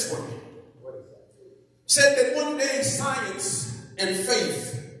said it this way. Said that one day science and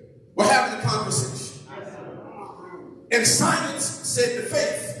faith were having a conversation. And science said to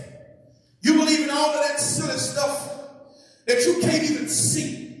faith, you believe in all of that silly stuff that you can't even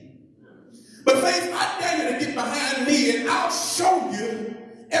see. But faith, I dare you to get behind me and I'll show you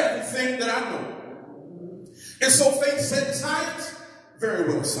everything that I know. And so faith said to science, very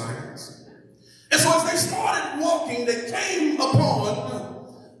well, science. And so as they started walking, they came upon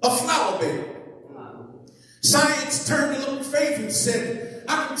a flower bed. Science turned to look at faith and said,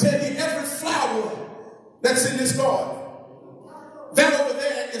 I can tell you every flower that's in this garden. That over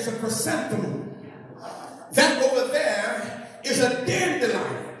there is a chrysanthemum. That over there is a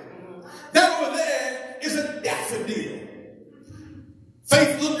dandelion. That over there is a daffodil.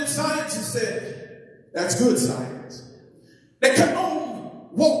 Faith looked at science and said, that's good, science. They kept on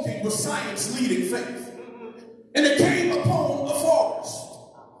walking with science leading faith. And they came upon a forest.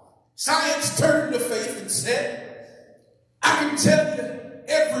 Science turned to faith and said, I can tell you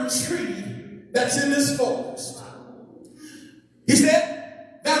every tree that's in this forest. He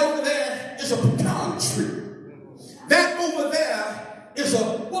said, that over there is a pecan tree. That over there is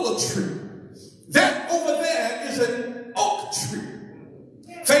a willow tree. That over there is an oak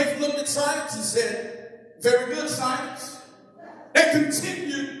tree. Faith looked at science and said, very good, science. They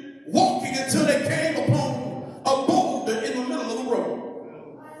continued walking until they came upon a boulder in the middle of the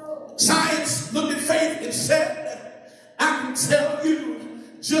road. Science looked at faith and said, I can tell you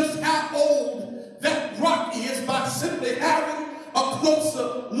just how old that rock is by simply having a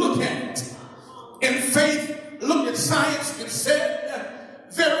closer look at it. And faith looked at science and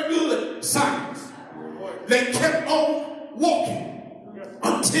said, very good, science. They kept on walking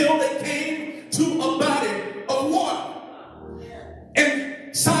until they came to a body of water.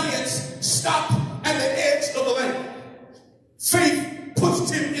 And science stopped at the edge of the lake. Faith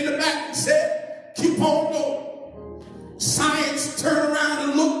pushed him in the back and said, keep on going. Science turned around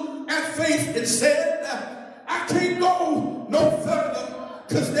and looked at faith and said, I can't go no further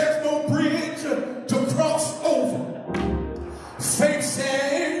because there's no bridge to cross over. Faith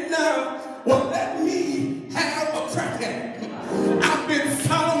said, well, let me have a crack at it. I've been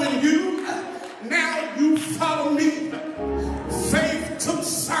following you. Now you follow me. Faith took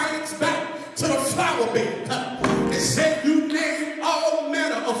science back to the flower bed. They said you named all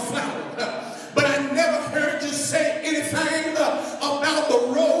manner of flowers. But I never heard you say anything about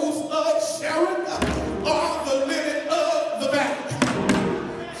the rose of Sharon or the lily of the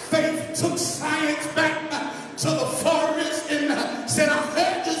valley. Faith took science back to the forest and said, I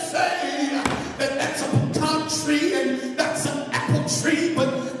heard you say that that's a pecan tree and that's an apple tree, but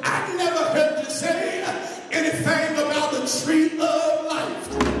I never heard you say anything about the tree of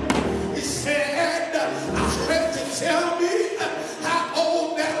life. He said, I heard you tell me how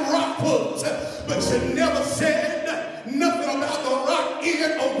old that rock was, but you never said nothing about the rock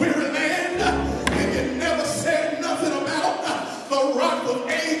in a weary land, and you never said nothing about the rock of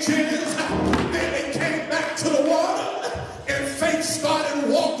ages. Then they came back to the water, and faith started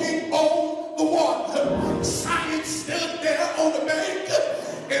walking on the water. Science stood there on the bank,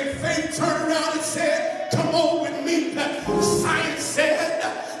 and faith turned around and said, come on with me. Science said,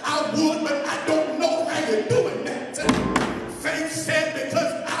 I would, but I don't know how you're doing that. Faith said,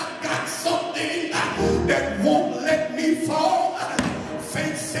 because I've got something that won't let me fall.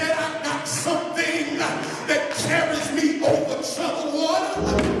 Faith said, I've got something that carries me over troubled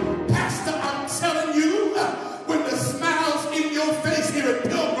water. Pastor, I'm telling you, when the smiles in your face here at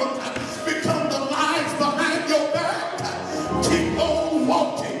Pilgrim become the lines behind your back, keep on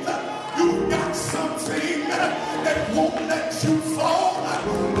walking. You've got something that won't let you fall.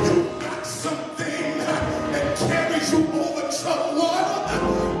 You've got something that carries you over troubled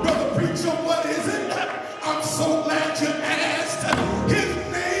water. Brother preacher, what is it? I'm so glad you asked. His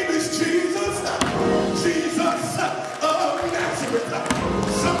name is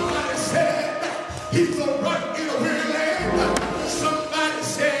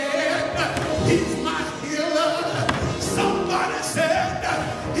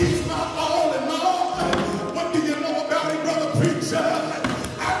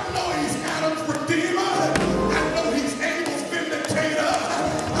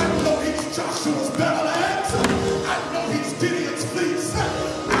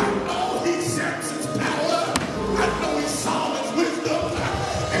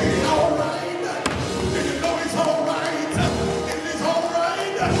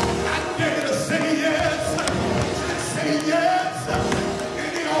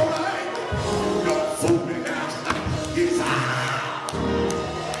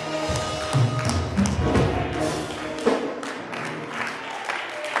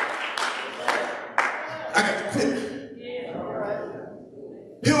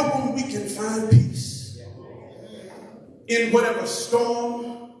Pilgrim, we can find peace in whatever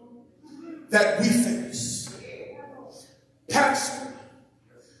storm that we face. Pastor,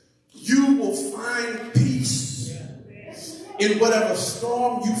 you will find peace in whatever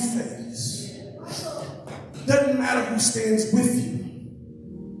storm you face. Doesn't matter who stands with you.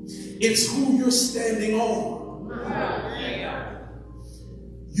 It's who you're standing on.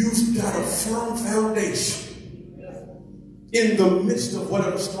 You've got a firm foundation in the midst of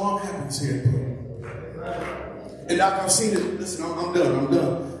whatever storm happens here. And I've seen it. Listen, I'm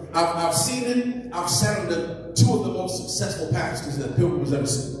done. I've seen it. I've sat under two of the most successful pastors that Pilgrim has ever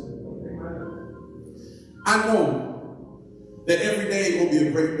seen. I know that every day will be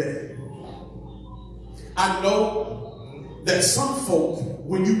a great day. I know that some folk,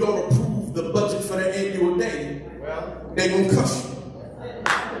 when you don't approve the budget for their annual day, they're going to cuss you.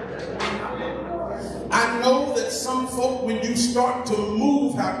 I know that some folk, when you start to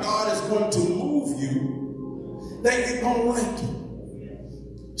move how God is going to move you, they ain't going to like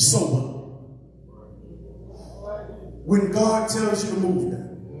it. So what? When God tells you to move that,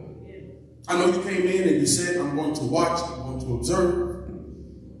 I know you came in and you said, I'm going to watch, I'm going to observe.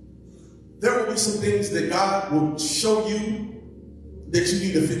 There will be some things that God will show you that you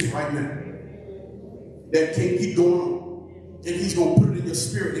need to fix right now. That can't keep going on. And he's going to put it in your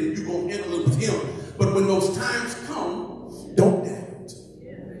spirit and you're going to handle it with him. But when those times come, don't doubt.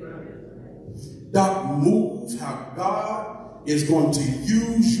 Doc, move how God is going to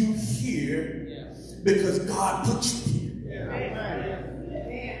use you here because God put you here.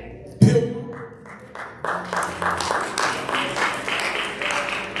 Pilgrim.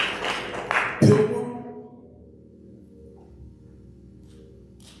 Pilgrim.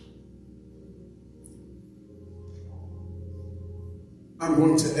 I'm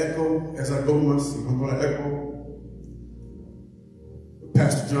going to echo, as I go to my seat, I'm going to echo what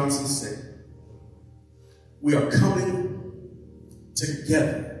Pastor Johnson said. We are coming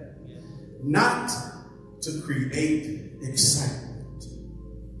together, not to create excitement.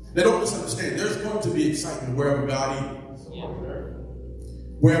 Now don't misunderstand, there's going to be excitement wherever God is.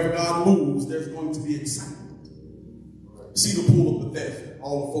 Wherever God moves, there's going to be excitement. See the pool of Bethesda,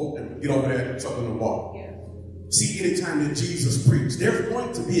 all the folk that get over there and chuck in the water. See, anytime that Jesus preached, there's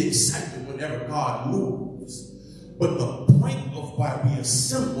going to be excitement whenever God moves. But the point of why we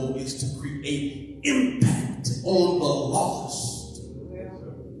assemble is to create impact on the lost.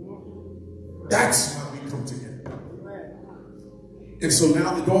 That's why we come together. And so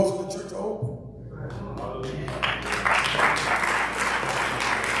now the doors of the church are open.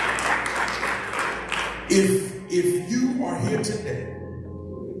 If you are here today,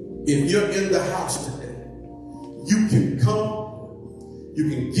 if you're in the house today, you can come, you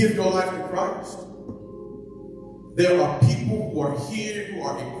can give your life to Christ. There are people who are here, who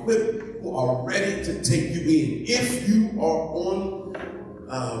are equipped, who are ready to take you in. If you are on,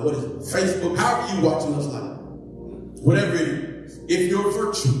 Facebook, however you watching us live, whatever it is, if you're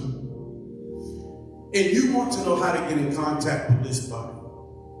virtual, and you want to know how to get in contact with this body,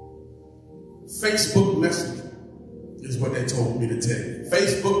 Facebook Messenger is what they told me to tell you.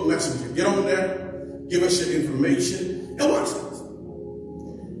 Facebook Messenger. Get on there. Give us your information and watch this.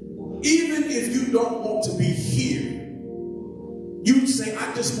 Even if you don't want to be here, you say,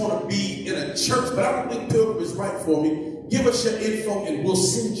 I just want to be in a church, but I don't think Pilgrim is right for me. Give us your info and we'll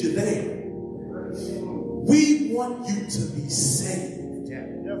send you there. We want you to be saved.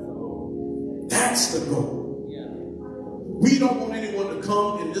 That's the goal. We don't want anyone to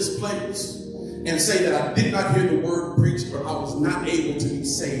come in this place and say that I did not hear the word preached, but I was not able to be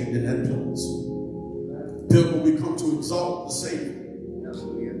saved in that place. Pilgrim, we come to exalt the Savior.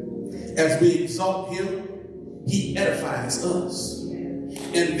 As we exalt him, he edifies us.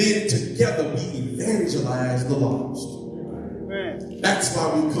 And then together we evangelize the lost. That's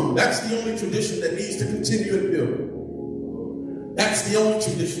why we come. That's the only tradition that needs to continue in Pilgrim. That's the only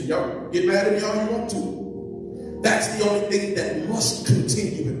tradition. Y'all get mad at me all you want to. That's the only thing that must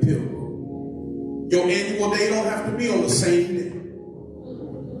continue in Pilgrim. Your annual day don't have to be on the same day.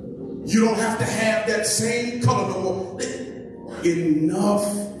 You don't have to have that same color no more. Enough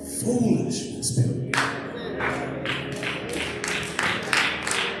foolishness, Pilgrim.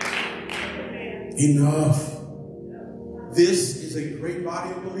 Enough. This is a great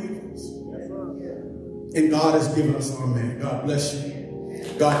body of believers. And God has given us our man. God bless you.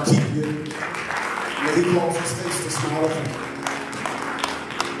 God keep you. May he cause his face to smile upon you.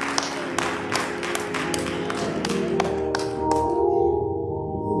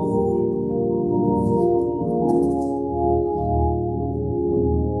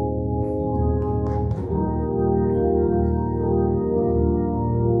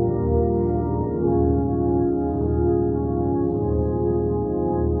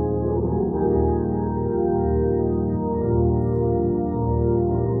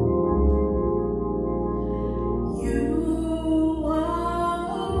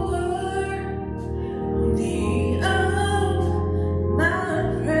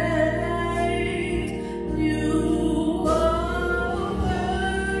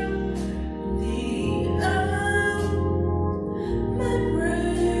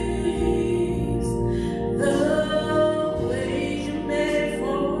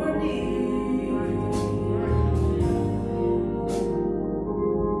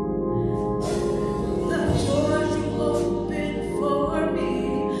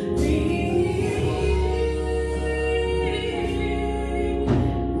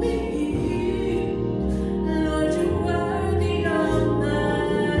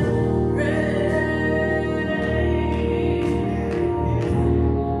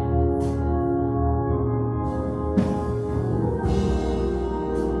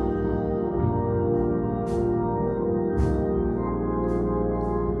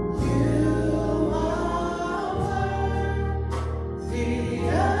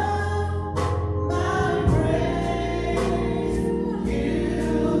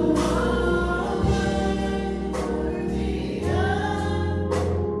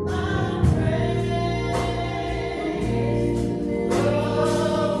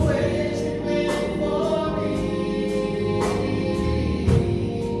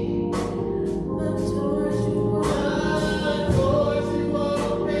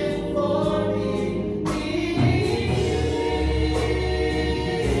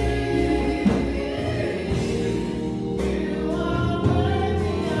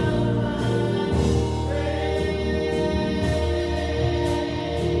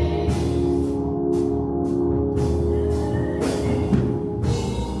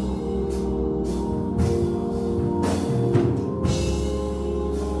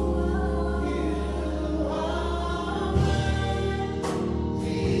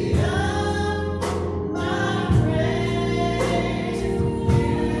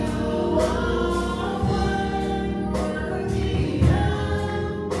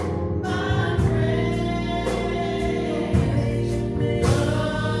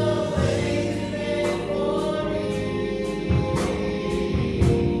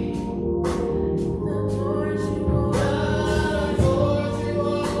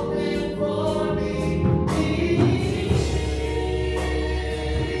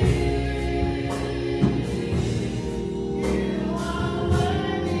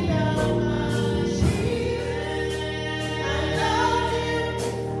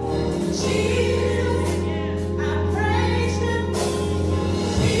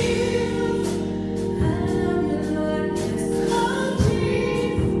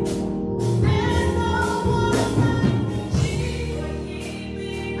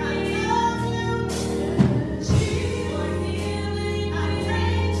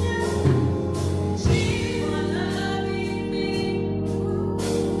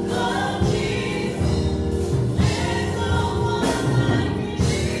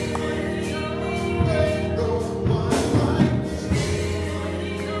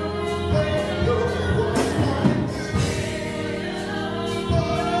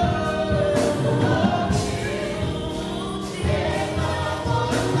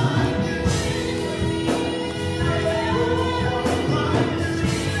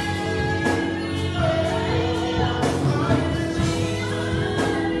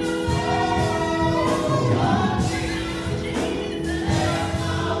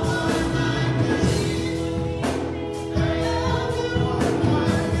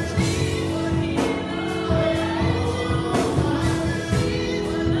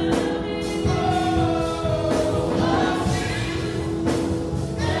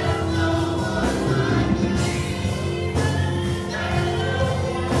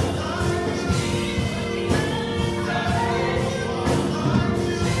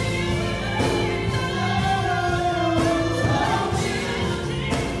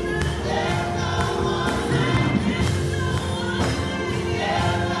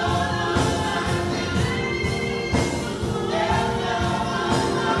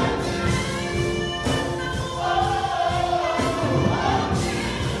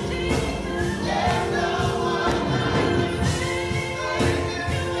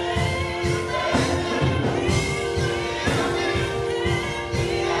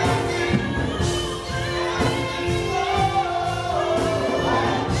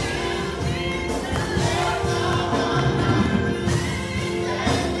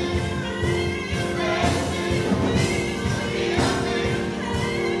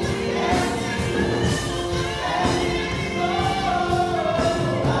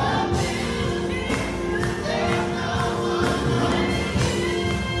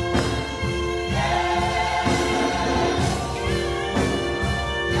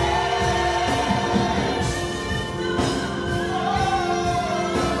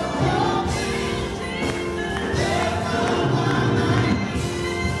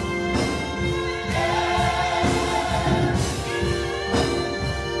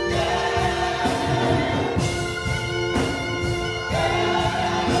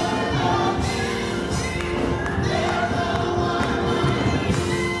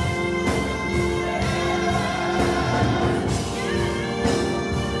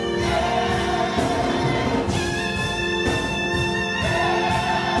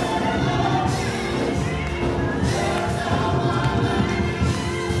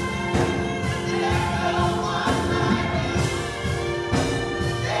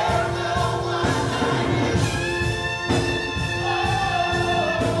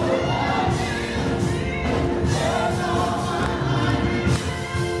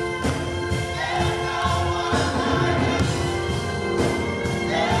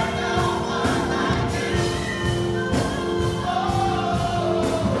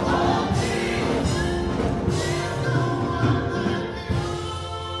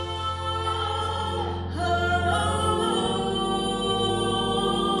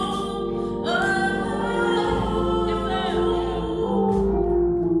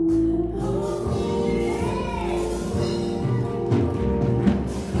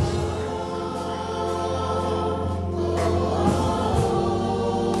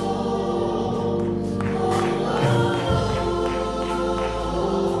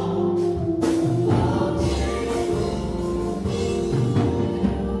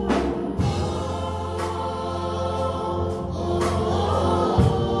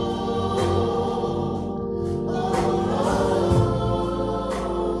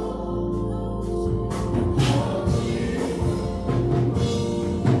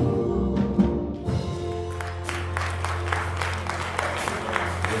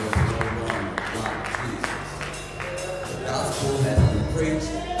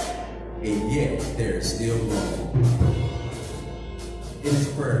 is still growing. It is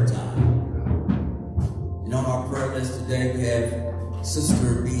prayer time. And on our prayer list today, we have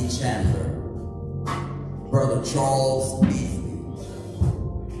Sister B. Chandler, Brother Charles Beasley,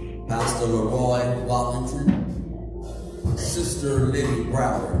 Pastor Leroy Wallington, Sister Libby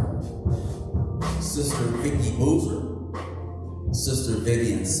Browder, Sister Vicky Boozer, Sister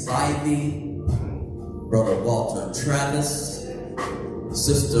Vivian Spivey, Brother Walter Travis,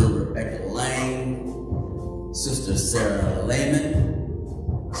 Sister Rebecca Lane, Sister Sarah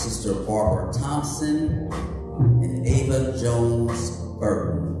Lehman, Sister Barbara Thompson, and Ava Jones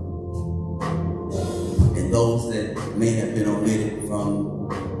Burton. And those that may have been omitted from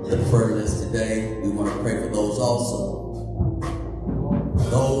the prayer list today, we want to pray for those also.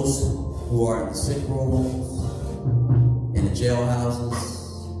 Those who are in the sick rooms, in the jailhouses,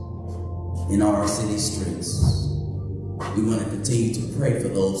 in our city streets. We want to continue to pray for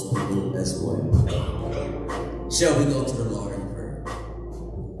those people as well. Shall we go to the Lord in prayer?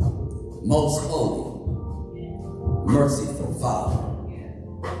 Most holy, merciful Father,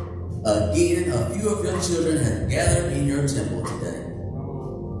 again, a few of your children have gathered in your temple today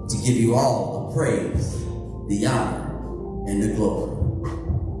to give you all the praise, the honor, and the glory.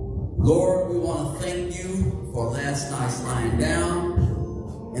 Lord, we want to thank you for last night's lying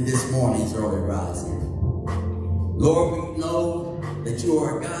down and this morning's early rising. Lord, we know that you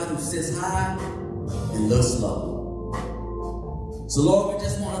are a God who sits high and looks low. So Lord, we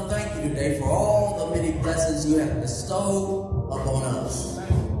just want to thank you today for all the many blessings you have bestowed upon us.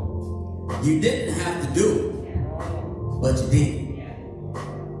 You didn't have to do it, but you did.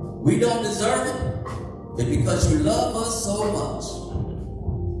 We don't deserve it, but because you love us so much,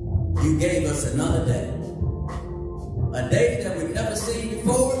 you gave us another day. A day that we've never seen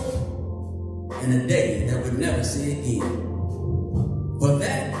before, and a day that we'll never see again. For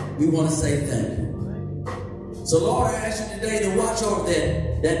that, we want to say thank you. So Lord, I ask you today to watch over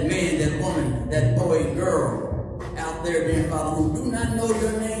that man, that woman, that boy, girl out there, dear Father, who do not know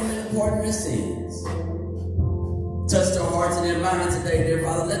your name and the pardon their sins. Touch their hearts and their minds today, dear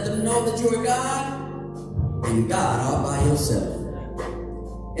Father. Let them know that you are God, and God all by yourself.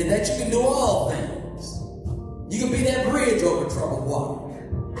 And that you can do all things. You can be that bridge over troubled water.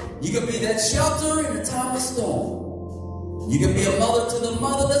 You can be that shelter in a time of storm. You can be a mother to the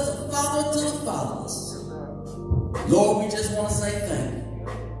motherless, a father to the fatherless. Lord, we just want to say thank you.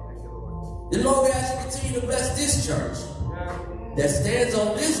 And Lord, we ask you to continue to bless this church that stands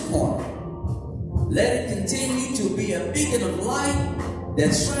on this corner. Let it continue to be a beacon of light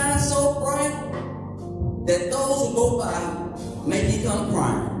that shines so bright that those who go by may become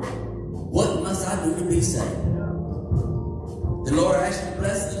crying. What must I do to be saved? The Lord, I ask you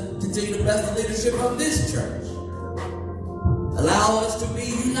to continue to bless the leadership of this church. Allow us to be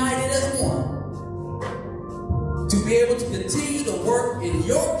united as one. To be able to continue to work in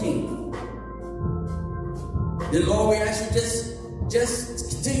your kingdom. Then Lord, we ask you just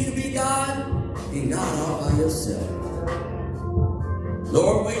continue to be God and God all by yourself.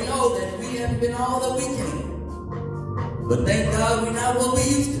 Lord, we know that we haven't been all that we can. But thank God we're not what we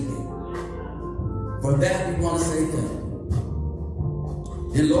used to be. For that we want to say thank you.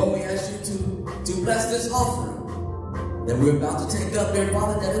 And Lord, we ask you to bless this offering that we're about to take up there,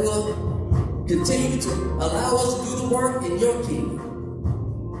 Father, that it will continue to allow us to do the work in your kingdom.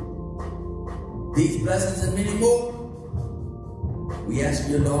 These blessings and many more, we ask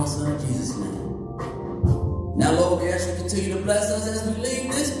in your Lord Son, Jesus' name. Now, Lord, we ask you to continue to bless us as we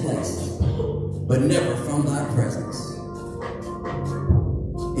leave this place, but never from thy presence.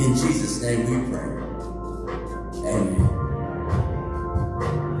 In Jesus' name we pray. Amen.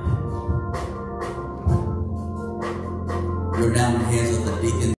 You're down in the hands of the deacon.